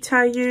 Let me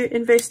tell you,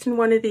 invest in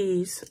one of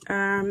these.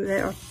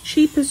 They are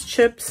cheap as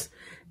chips,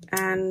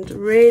 and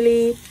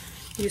really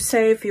you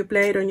save your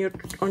blade on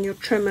your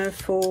trimmer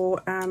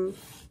for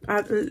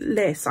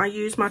less. I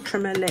use my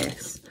trimmer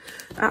less.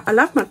 I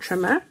love my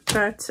trimmer,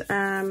 but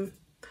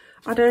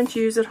I don't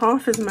use it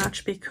half as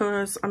much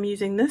because I'm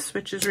using this,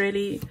 which is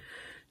really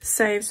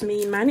saves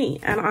me money,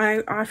 and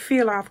I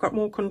feel I've got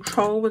more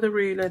control with a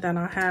ruler than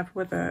I have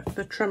with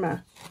the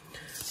trimmer.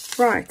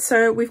 Right,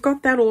 so we've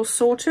got that all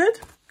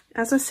sorted.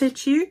 As I said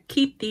to you,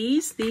 keep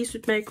these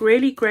would make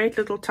really great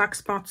little tuck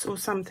spots or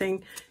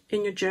something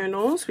in your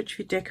journals, which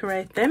you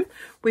decorate them.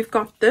 We've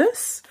got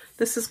this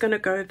is going to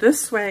go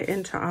this way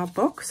into our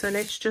book, so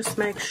let's just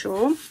make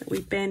sure that we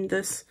bend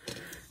this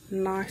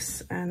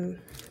nice and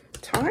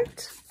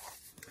tight.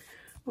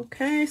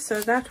 Okay,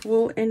 so that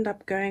will end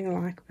up going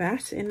like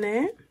that in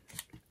there,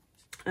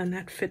 and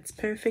that fits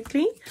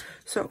perfectly.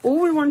 So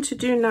all we want to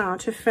do now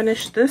to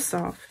finish this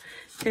off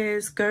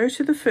is go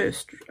to the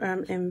first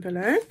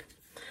envelope,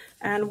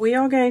 and we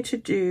are going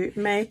to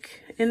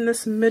make in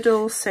this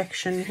middle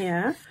section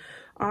here,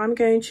 I'm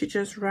going to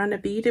just run a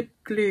bead of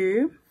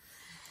glue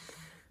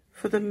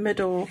for the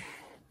middle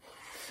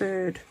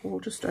third, or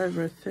just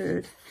over a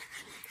third,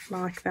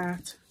 like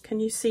that. Can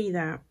you see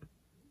that?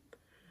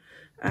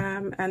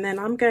 And then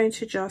I'm going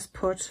to just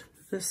put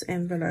this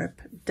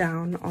envelope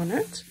down on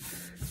it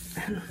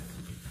and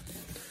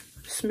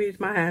smooth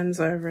my hands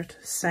over it.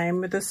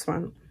 Same with this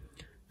one.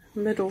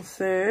 Middle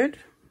third,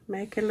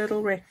 make a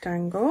little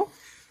rectangle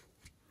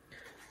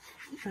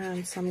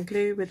and some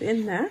glue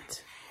within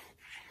that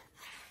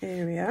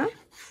area,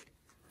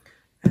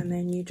 and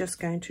then you're just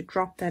going to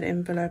drop that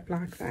envelope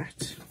like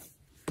that.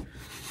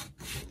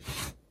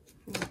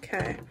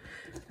 Okay,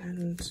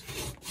 and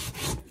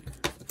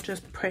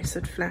just press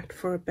it flat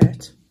for a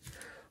bit.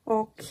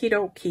 Okie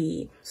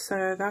dokie.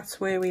 So that's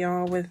where we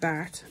are with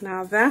that.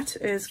 Now that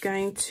is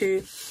going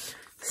to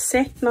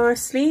set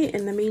nicely.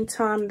 In the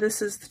meantime,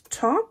 this is the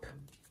top,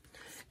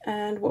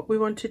 and what we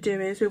want to do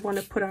is we want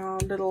to put our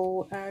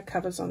little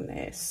covers on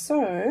there.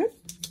 So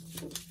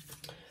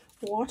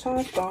what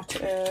I've got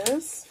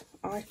is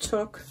I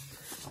took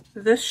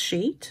this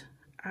sheet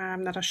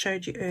that I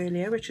showed you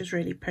earlier, which is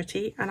really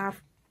pretty, and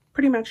I've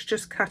pretty much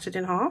just cut it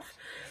in half,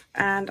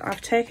 and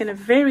I've taken a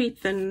very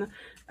thin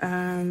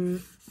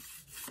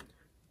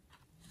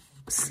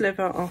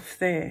sliver off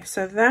there.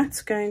 So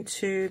that's going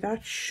to,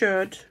 that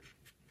should,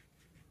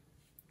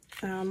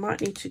 I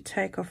might need to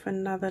take off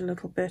another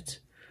little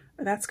bit.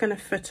 That's going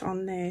to fit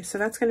on there. So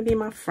that's going to be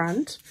my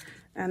front,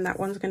 and that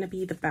one's going to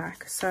be the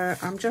back. So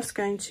I'm just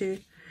going to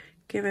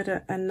give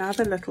it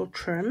another little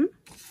trim,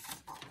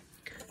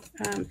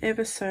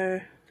 ever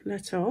so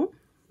little,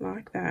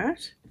 like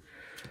that.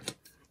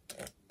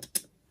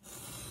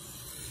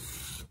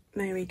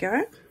 There we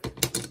go,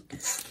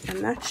 and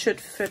that should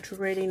fit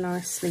really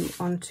nicely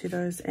onto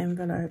those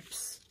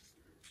envelopes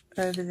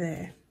over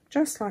there,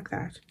 just like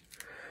that.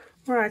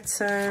 All right,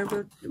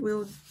 so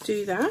we'll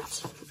do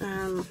that.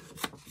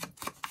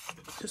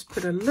 Just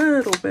put a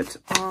little bit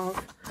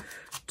of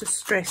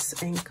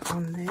distress ink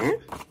on there.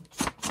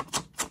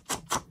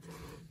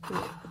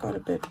 Got a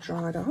bit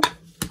dried up.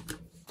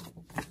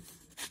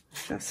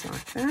 just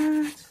like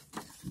that.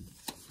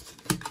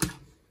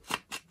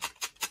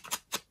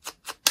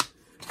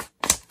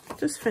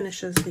 Just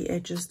finishes the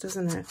edges,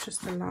 doesn't it?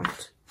 Just a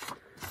light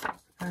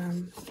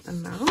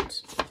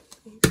amount.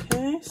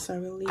 Okay, so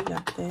we'll leave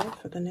that there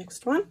for the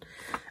next one.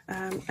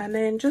 And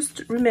then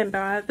just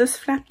remember, this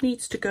flap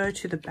needs to go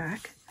to the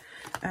back.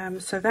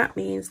 So that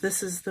means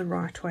this is the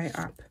right way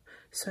up.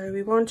 So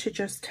we want to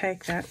just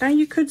take that. Now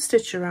you could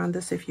stitch around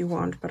this if you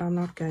want, but I'm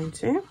not going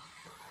to.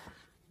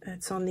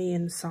 It's on the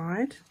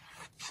inside.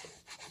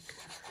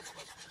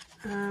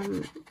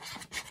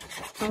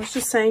 I was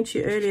just saying to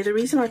you earlier, the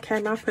reason I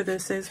came up with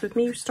this is with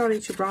me starting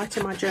to write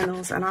in my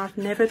journals, and I've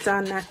never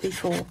done that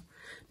before.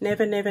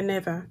 Never, never,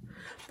 never.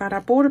 But I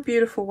bought a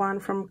beautiful one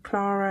from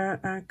Clara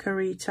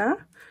Kiritta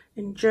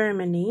in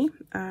Germany.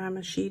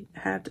 She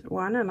had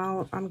one, and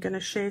I'm going to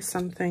share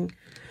something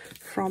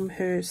from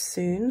her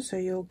soon. So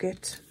you'll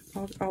get,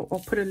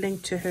 I'll put a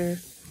link to her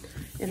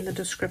in the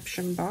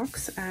description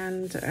box.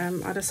 And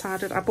I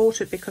decided, I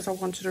bought it because I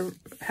wanted to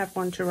have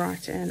one to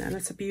write in, and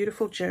it's a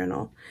beautiful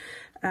journal.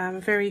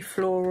 Very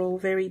floral,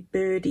 very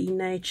birdy,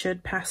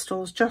 natured,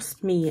 pastels,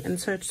 just me.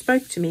 And so it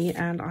spoke to me,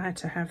 and I had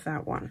to have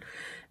that one.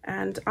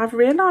 And I've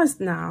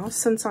realized now,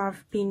 since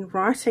I've been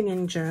writing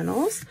in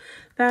journals,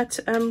 that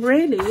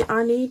really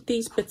I need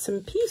these bits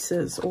and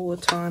pieces all the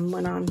time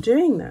when I'm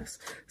doing this.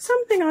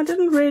 Something I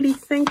didn't really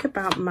think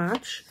about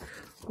much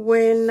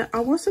when I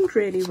wasn't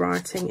really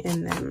writing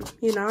in them.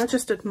 You know, I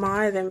just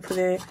admire them for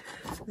the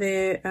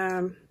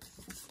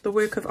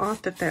work of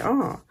art that they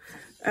are.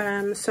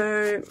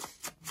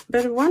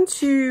 But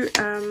once you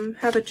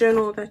have a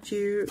journal that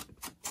you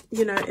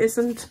know,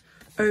 isn't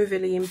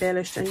overly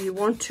embellished and you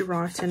want to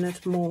write in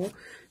it more,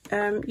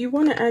 you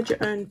want to add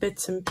your own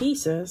bits and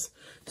pieces.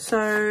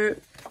 So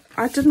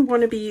I don't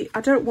want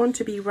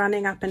to be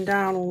running up and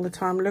down all the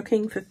time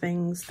looking for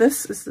things.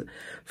 This is,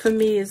 for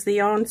me, is the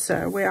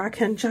answer, where I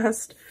can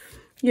just,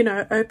 you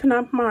know, open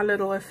up my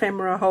little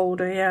ephemera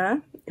holder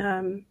here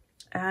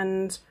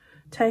and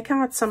take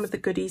out some of the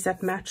goodies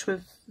that match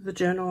with the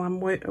journal I'm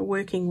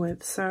working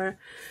with. So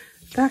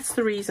that's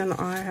the reason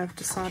I have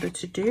decided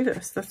to do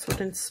this. That's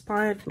what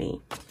inspired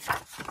me.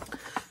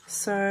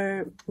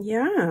 So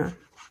yeah,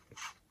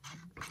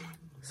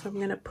 so I'm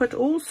going to put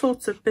all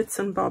sorts of bits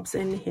and bobs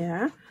in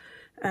here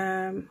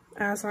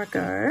as I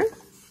go,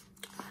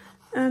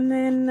 and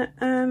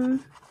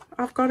then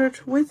I've got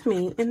it with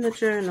me in the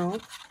journal,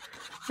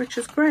 which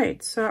is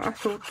great. So I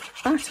thought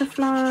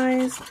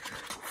butterflies,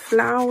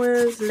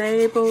 flowers,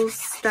 labels,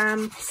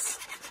 stamps,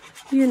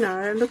 you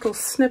know, little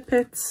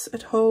snippets.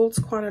 It holds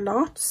quite a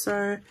lot,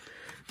 so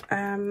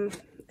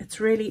it's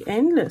really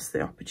endless,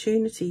 the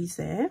opportunities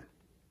there.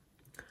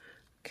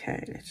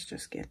 Okay, let's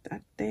just get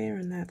that there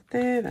and that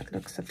there. That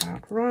looks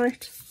about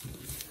right.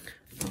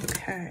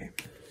 Okay.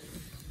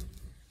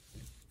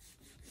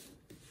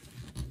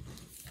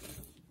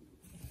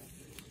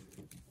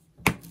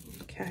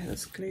 Okay,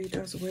 this glue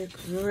does work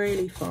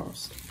really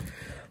fast.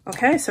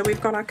 Okay, so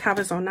we've got our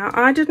covers on. Now,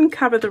 I didn't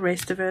cover the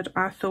rest of it.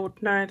 I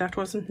thought, no, that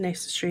wasn't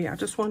necessary. I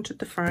just wanted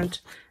the front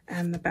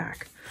and the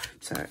back.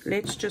 So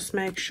let's just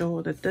make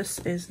sure that this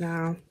is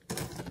now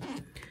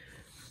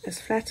as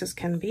flat as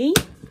can be.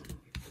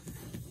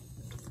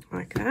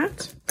 Like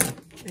that.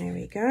 There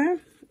we go.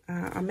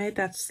 I made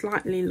that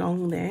slightly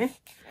long there,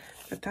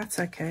 but that's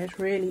okay. It's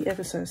really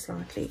ever so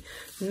slightly.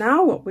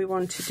 Now what we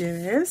want to do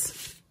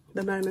is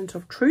the moment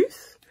of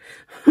truth.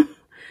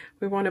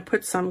 We want to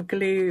put some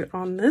glue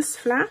on this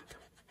flap.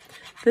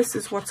 This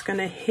is what's going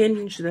to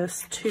hinge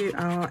this to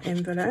our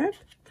envelope.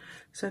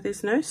 So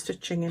there's no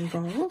stitching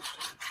involved.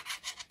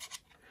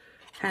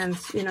 And,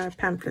 you know,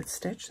 pamphlet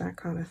stitch, that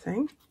kind of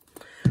thing.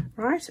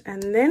 Right,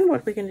 and then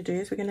what we're going to do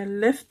is we're going to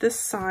lift this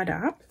side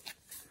up.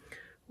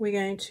 We're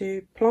going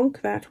to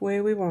plonk that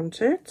where we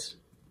want it.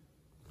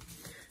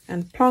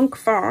 And plonk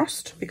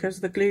fast, because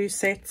the glue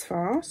sets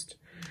fast.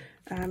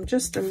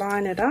 Just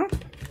align it up.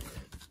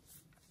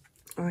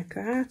 Like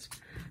that,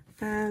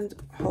 and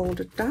hold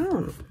it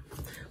down.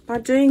 By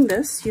doing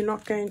this, you're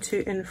not going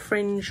to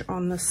infringe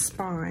on the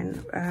spine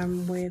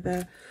where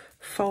the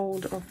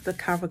fold of the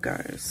cover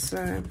goes.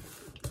 So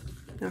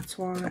that's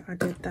why I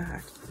did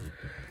that.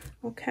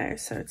 Okay,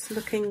 so it's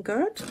looking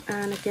good.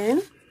 And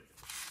again,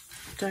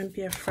 don't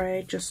be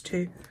afraid just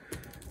to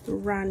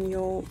run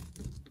your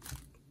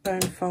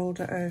bone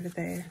folder over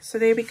there. So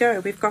there we go.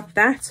 We've got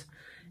that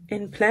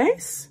in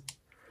place.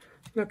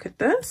 Look at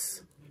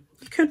this.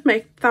 You could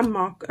make thumb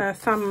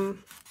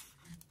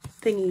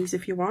thingies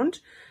if you want.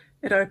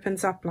 It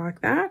opens up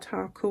like that.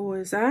 How cool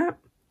is that?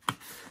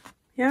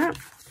 Yeah.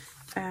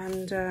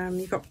 And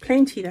you've got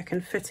plenty that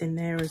can fit in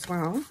there as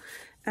well.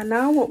 And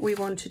now what we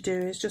want to do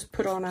is just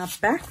put on our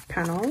back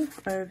panel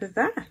over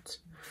that.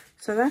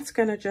 So that's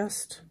going to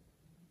just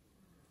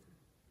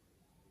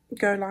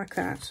go like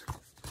that.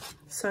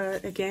 So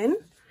again,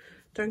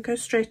 don't go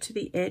straight to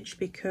the edge,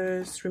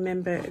 because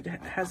remember it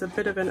has a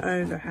bit of an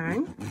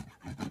overhang.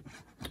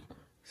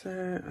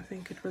 So I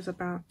think it was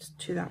about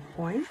to that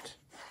point,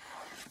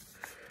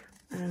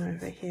 and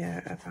over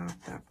here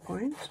about that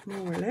point,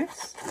 more or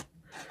less.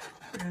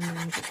 And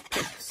then just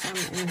put some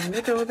in the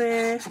middle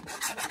there.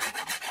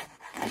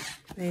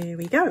 There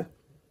we go.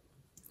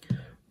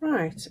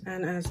 Right,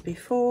 and as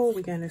before,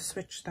 we're going to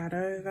switch that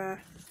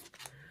over.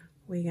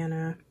 We're going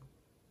to,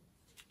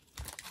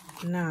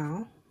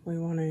 now we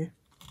want to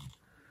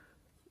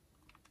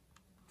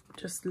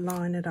just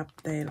line it up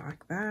there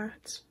like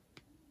that.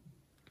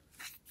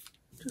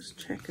 Just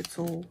check it's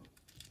all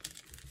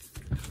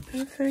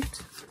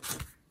perfect.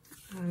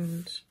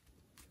 And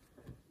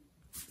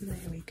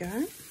there we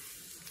go.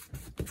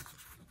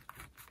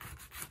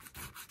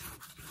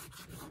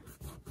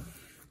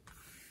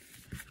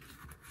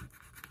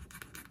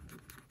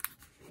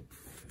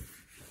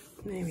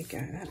 There we go,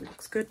 that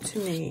looks good to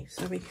me.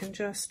 So we can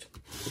just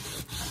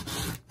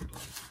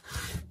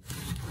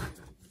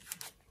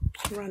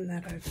run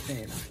that over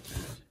there like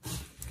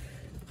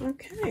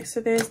that. Okay, so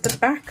there's the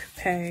back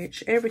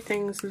page.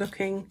 Everything's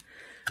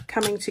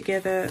coming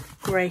together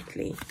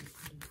greatly.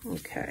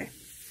 Okay,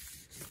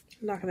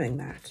 loving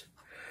that.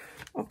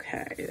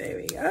 Okay, there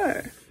we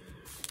go.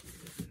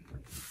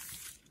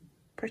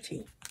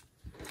 Pretty.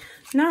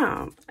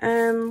 Now,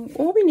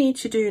 all we need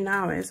to do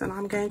now is, and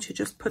I'm going to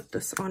just put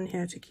this on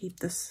here to keep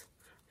this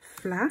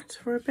flat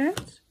for a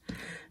bit,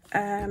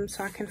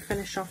 so I can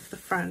finish off the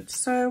front.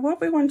 So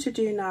what we want to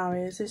do now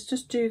is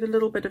just do the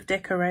little bit of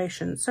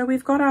decoration. So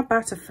we've got our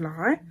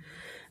butterfly,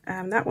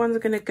 that one's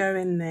going to go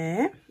in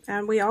there,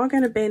 and we are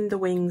going to bend the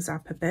wings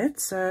up a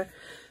bit. So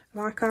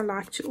like I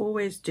like to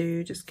always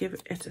do, just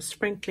give it a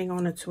sprinkling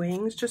on its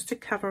wings, just to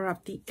cover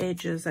up the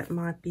edges that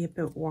might be a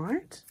bit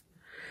white.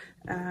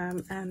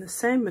 And the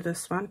same with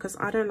this one, because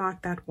I don't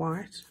like that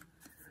white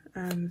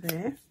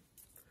there.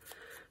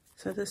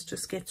 So this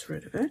just gets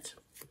rid of it.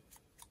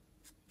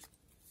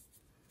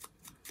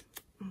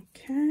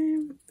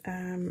 Okay,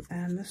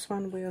 and this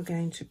one we are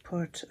going to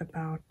put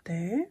about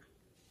there,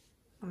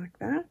 like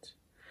that.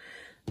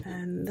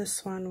 And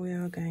this one we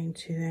are going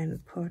to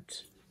then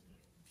put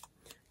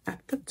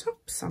at the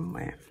top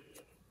somewhere.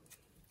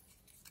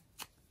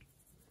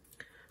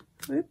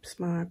 Oops,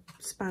 my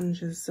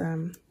sponge is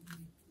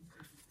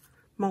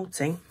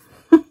molting.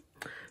 We're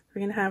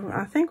gonna have,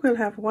 I think we'll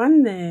have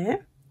one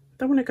there.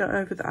 Don't want to go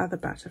over the other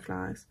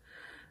butterflies.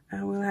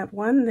 We'll have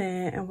one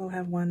there, and we'll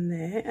have one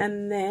there.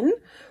 And then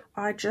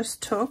I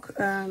just took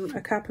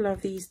a couple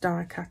of these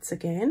die cuts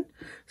again.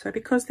 So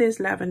because there's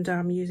lavender,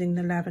 I'm using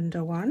the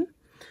lavender one,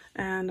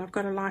 and I've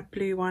got a light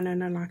blue one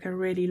and a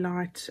really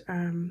light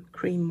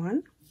cream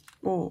one,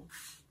 or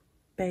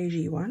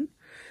beigey one.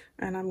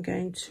 And I'm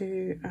going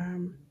to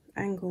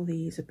angle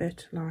these a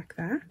bit like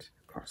that,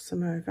 cross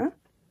them over.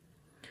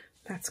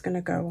 That's going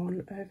to go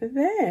on over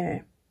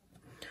there.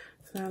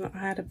 So I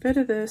had a bit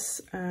of this,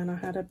 and I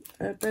had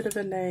a bit of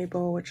a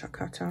label which I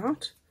cut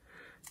out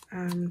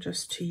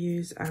just to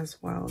use as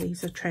well.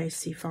 These are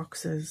Tracy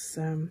Fox's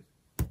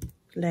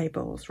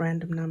labels,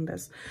 random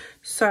numbers.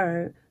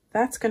 So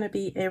that's going to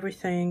be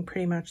everything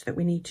pretty much that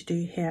we need to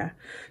do here.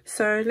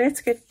 So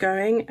let's get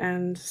going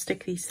and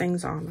stick these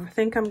things on. I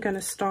think I'm going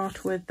to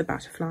start with the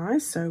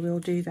butterflies, so we'll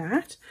do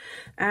that.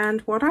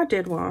 And what I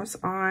did was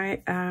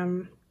I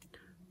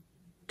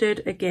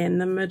did again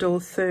the middle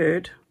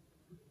third,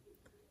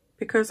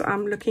 because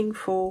I'm looking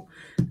for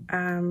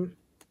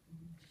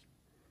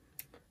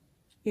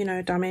you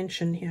know,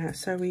 dimension here.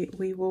 So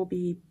we will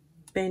be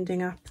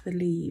bending up the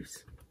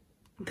leaves,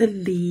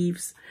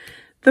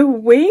 the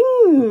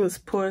wings,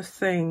 poor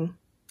thing,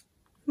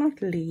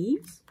 not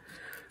leaves.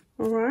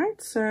 All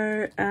right,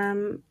 so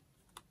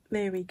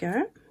there we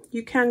go.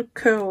 You can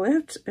curl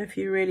it if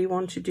you really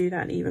want to do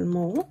that even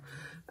more.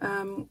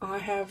 I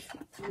have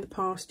in the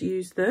past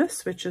used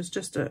this, which is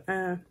just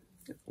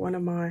one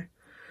of my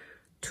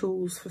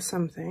tools for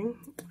something,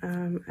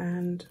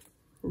 and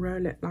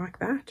roll it like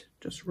that.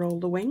 Just roll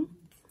the wing.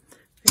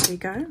 There we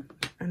go,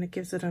 and it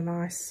gives it a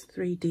nice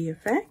 3D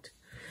effect.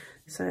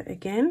 So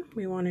again,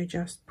 we want to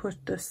just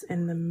put this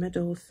in the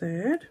middle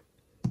third.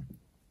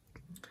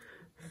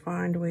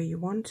 Find where you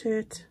want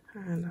it,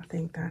 and I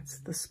think that's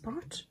the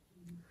spot.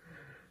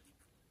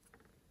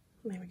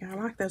 There we go.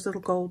 I like those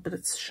little gold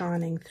bits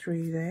shining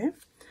through there.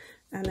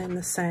 And then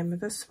the same with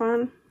this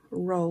one.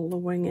 Roll the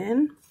wing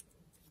in.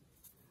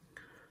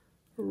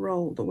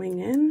 Roll the wing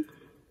in.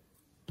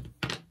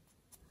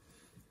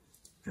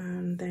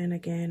 And then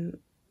again,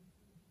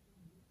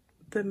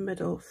 the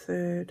middle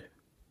third,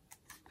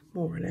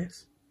 more or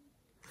less.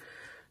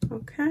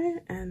 Okay,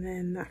 and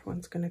then that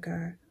one's going to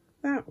go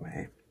that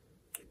way.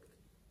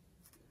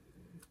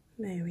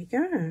 There we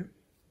go.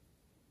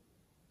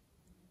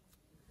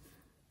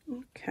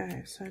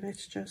 Okay, so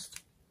let's just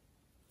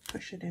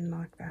push it in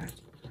like that.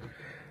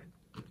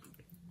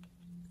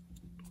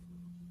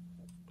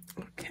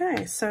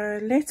 Okay, so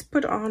let's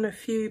put on a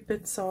few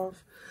bits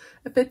of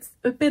a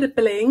bit of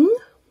bling,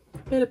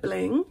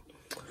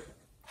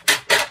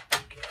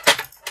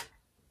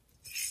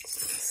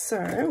 So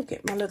I'll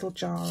get my little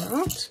jar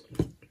out.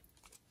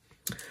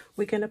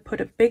 We're going to put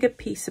a bigger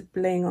piece of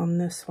bling on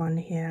this one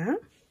here,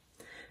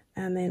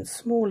 and then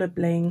smaller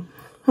bling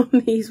on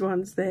these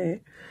ones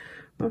there.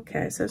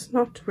 Okay, so it's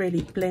not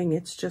really bling,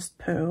 it's just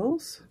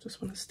pearls.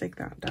 Just want to stick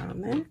that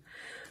down there.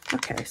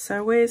 Okay,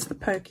 so where's the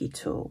pokey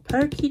tool?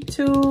 Pokey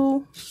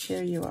tool,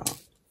 here you are.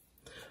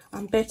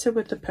 I'm better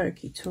with the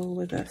pokey tool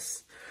with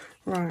this.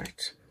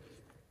 Right.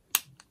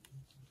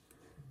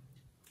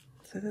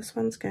 So this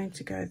one's going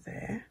to go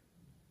there.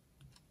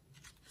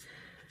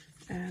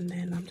 And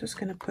then I'm just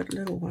going to put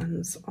little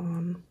ones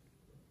on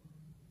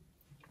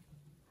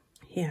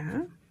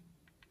here.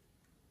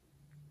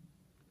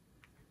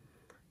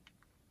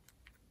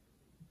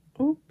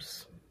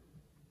 Oops.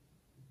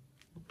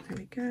 There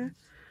we go.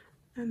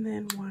 And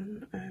then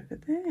one over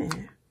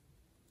there.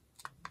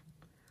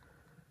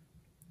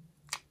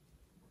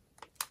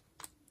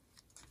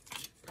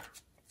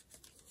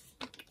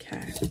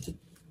 Okay.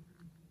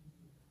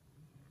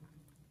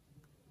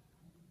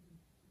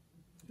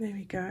 There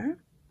we go.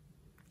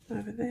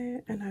 Over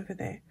there and over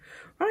there.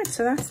 Right,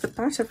 so that's the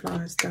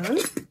butterflies done.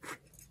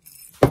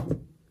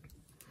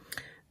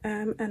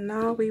 And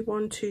now we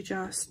want to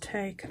just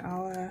take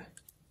our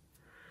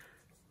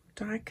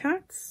die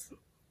cuts.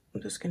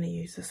 I'm just going to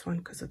use this one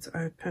because it's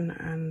open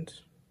and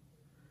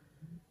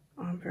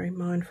I'm very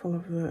mindful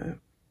of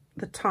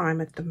the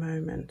time at the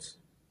moment.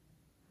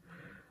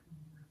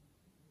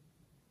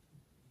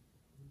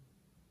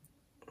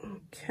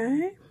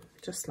 Okay,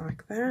 just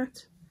like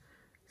that.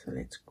 So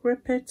let's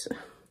grip it.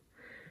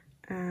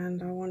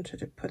 And I wanted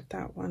to put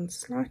that one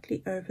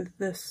slightly over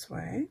this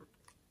way.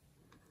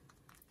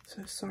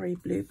 So sorry,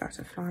 Blue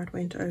Butterfly, it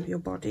went over your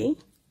body.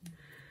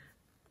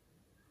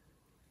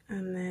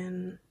 And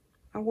then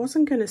I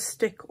wasn't going to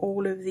stick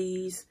all of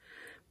these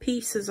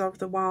pieces of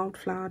the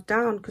wildflower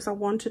down because I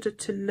wanted it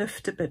to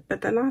lift a bit.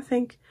 But then I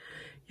think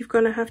you're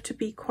going to have to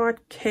be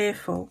quite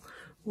careful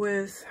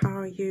with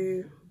how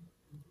you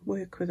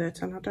work with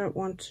it. And I don't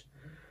want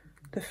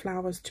the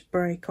flowers to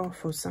break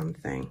off or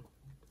something.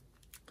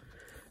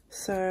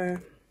 So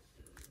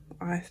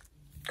I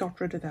got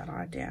rid of that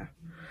idea.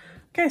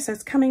 Okay, so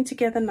it's coming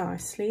together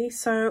nicely.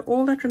 So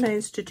all that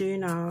remains to do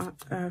now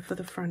for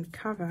the front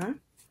cover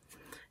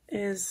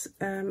is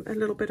a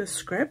little bit of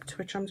script,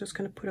 which I'm just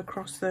going to put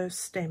across those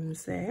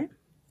stems there.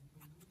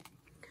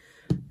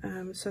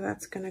 So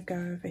that's going to go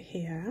over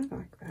here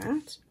like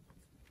that.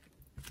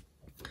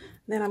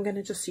 Then I'm going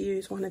to just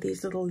use one of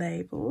these little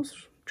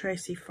labels,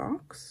 Tracy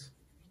Fox.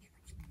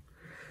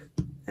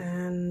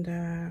 And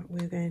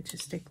we're going to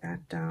stick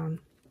that down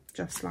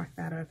just like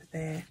that over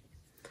there.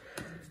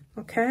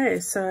 Okay,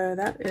 so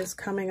that is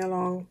coming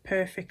along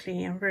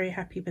perfectly. I'm very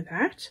happy with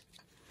that.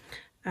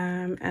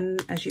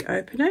 And as you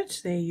open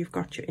it, there you've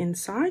got your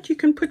inside. You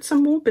can put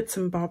some more bits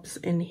and bobs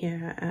in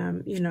here.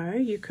 You know,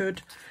 you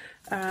could,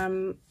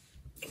 for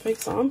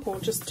example,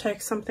 just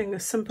take something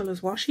as simple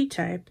as washi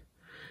tape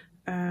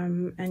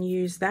and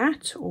use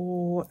that,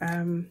 or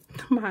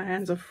my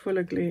hands are full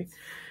of glue.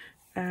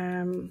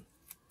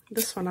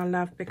 This one I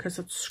love because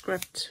it's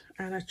script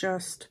and it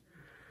just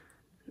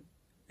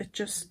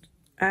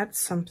adds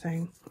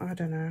something. I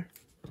don't know.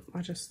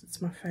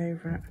 It's my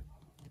favorite.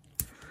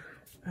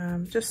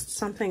 Just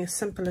something as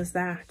simple as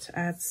that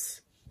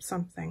adds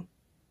something.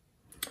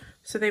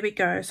 So there we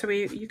go. So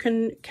you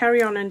can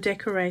carry on and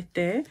decorate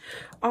there.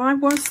 I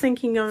was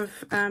thinking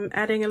of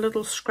adding a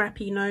little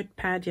scrappy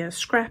notepad here,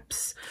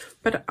 scraps,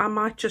 but I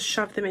might just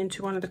shove them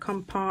into one of the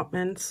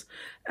compartments.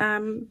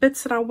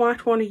 Bits that I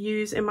might want to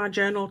use in my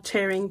journal,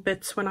 tearing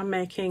bits when I'm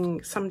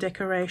making some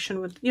decoration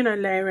with, you know,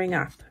 layering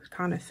up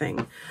kind of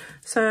thing.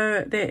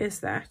 So there is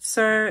that.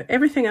 So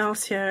everything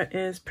else here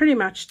is pretty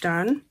much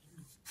done.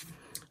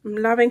 I'm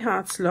loving how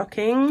it's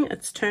looking.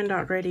 It's turned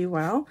out really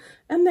well.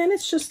 And then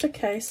it's just a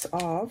case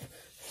of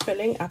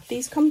filling up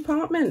these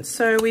compartments.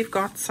 So we've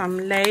got some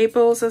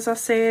labels, as I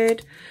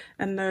said,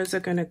 and those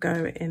are going to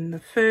go in the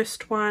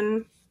first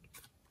one.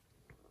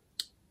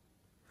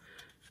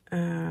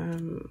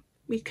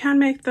 We can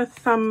make the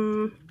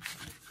thumb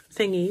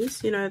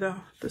thingies, you know,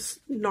 this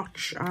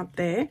notch out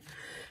there.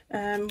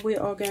 We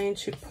are going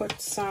to put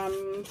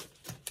some...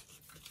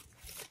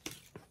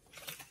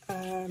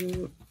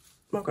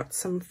 I've got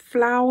some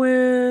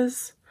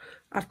flowers.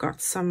 I've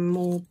got some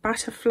more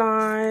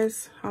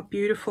butterflies. How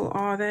beautiful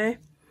are they?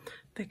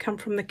 They come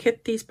from the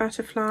kit, these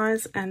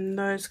butterflies, and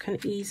those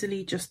can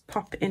easily just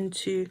pop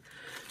into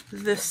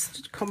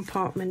this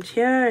compartment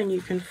here, and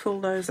you can fill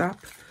those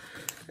up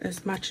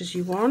as much as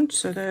you want.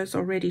 So those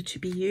are ready to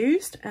be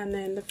used. And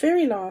then the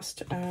very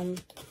last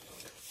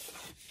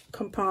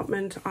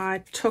compartment,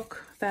 I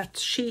took that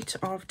sheet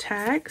of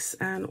tags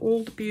and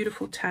all the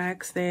beautiful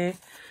tags there.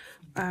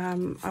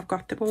 I've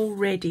got them all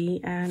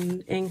ready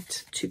and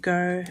inked to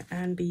go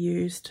and be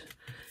used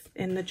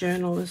in the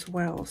journal as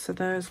well. So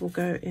those will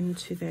go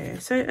into there.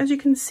 So as you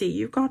can see,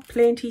 you've got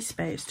plenty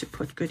space to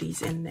put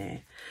goodies in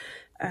there.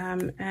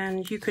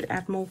 And you could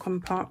add more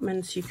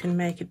compartments. You can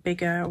make it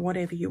bigger,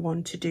 whatever you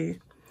want to do.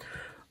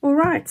 All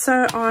right,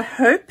 so I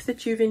hope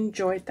that you've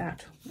enjoyed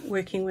that,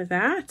 working with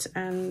that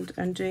and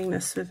doing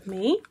this with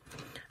me.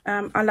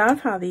 I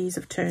love how these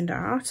have turned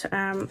out.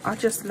 I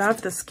just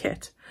love this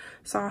kit.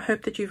 So I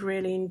hope that you've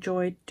really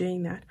enjoyed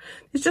doing that.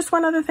 There's just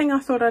one other thing I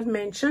thought I'd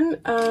mention.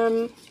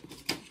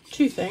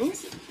 two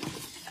things.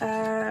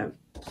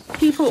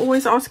 People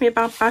always ask me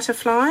about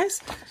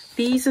butterflies.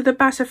 These are the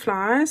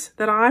butterflies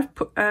that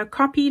I've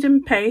copied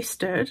and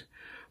pasted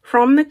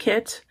from the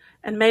kit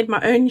and made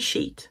my own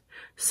sheet.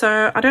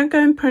 So I don't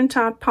go and print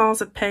out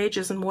piles of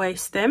pages and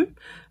waste them.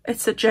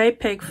 It's a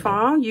JPEG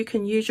file. You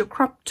can use your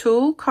crop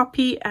tool,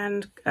 copy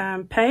and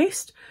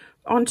paste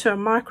onto a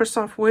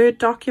Microsoft Word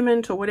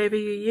document or whatever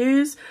you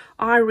use.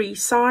 I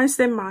resize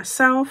them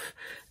myself.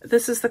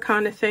 This is the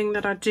kind of thing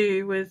that I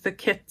do with the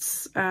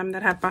kits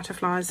that have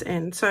butterflies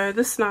in. So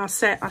this now,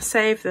 I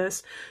save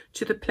this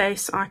to the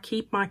place I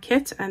keep my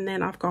kit, and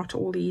then I've got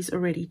all these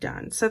already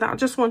done. So that I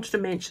just wanted to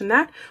mention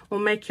that will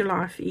make your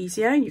life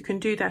easier. You can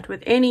do that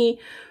with any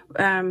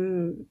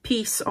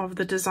piece of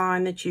the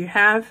design that you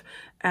have,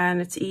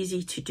 and it's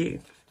easy to do.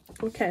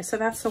 Okay, so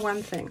that's the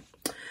one thing.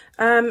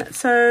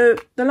 So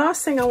the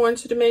last thing I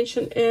wanted to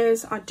mention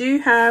is I do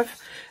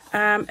have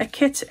a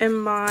kit in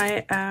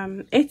my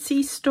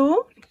Etsy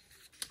store,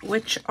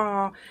 which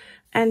are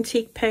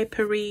antique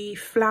papery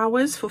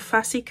flowers for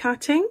fussy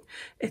cutting.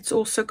 It's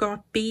also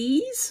got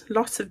bees,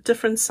 lots of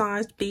different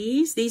sized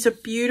bees. These are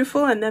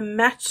beautiful, and they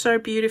match so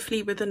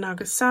beautifully with the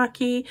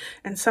Nagasaki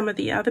and some of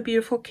the other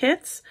beautiful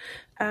kits.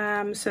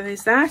 So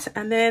there's that,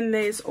 and then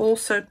there's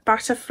also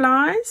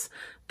butterflies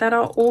that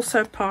are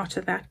also part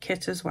of that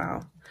kit as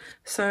well.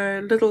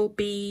 So little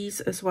bees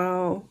as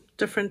well,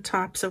 different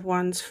types of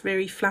ones,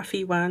 very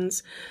fluffy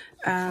ones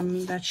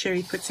that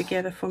Sherry put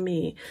together for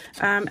me.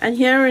 And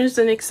here is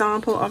an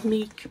example of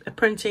me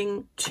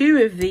printing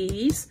 2 of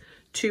these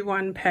to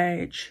 1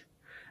 page,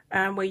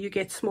 where you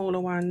get smaller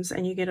ones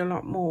and you get a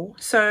lot more.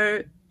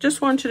 So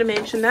just wanted to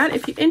mention that.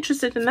 If you're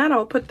interested in that,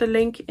 I'll put the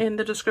link in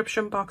the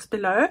description box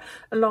below,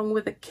 along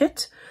with the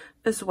kit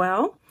as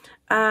well.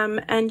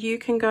 And you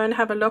can go and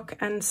have a look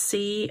and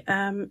see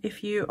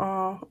if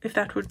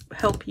that would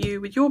help you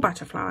with your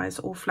butterflies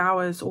or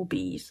flowers or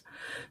bees.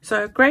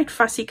 So great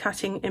fussy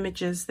cutting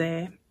images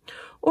there.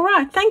 All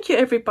right, thank you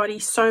everybody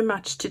so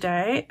much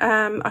today.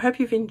 I hope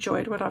you've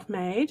enjoyed what I've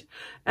made,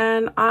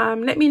 and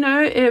let me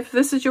know if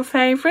this is your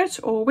favorite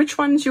or which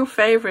one's your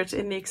favorite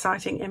in the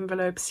Exciting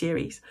Envelope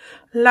series.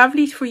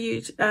 Lovely for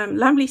you,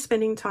 lovely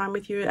spending time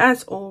with you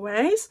as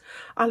always.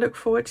 I look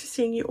forward to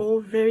seeing you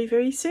all very,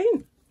 very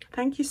soon.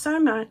 Thank you so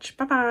much.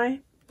 Bye-bye.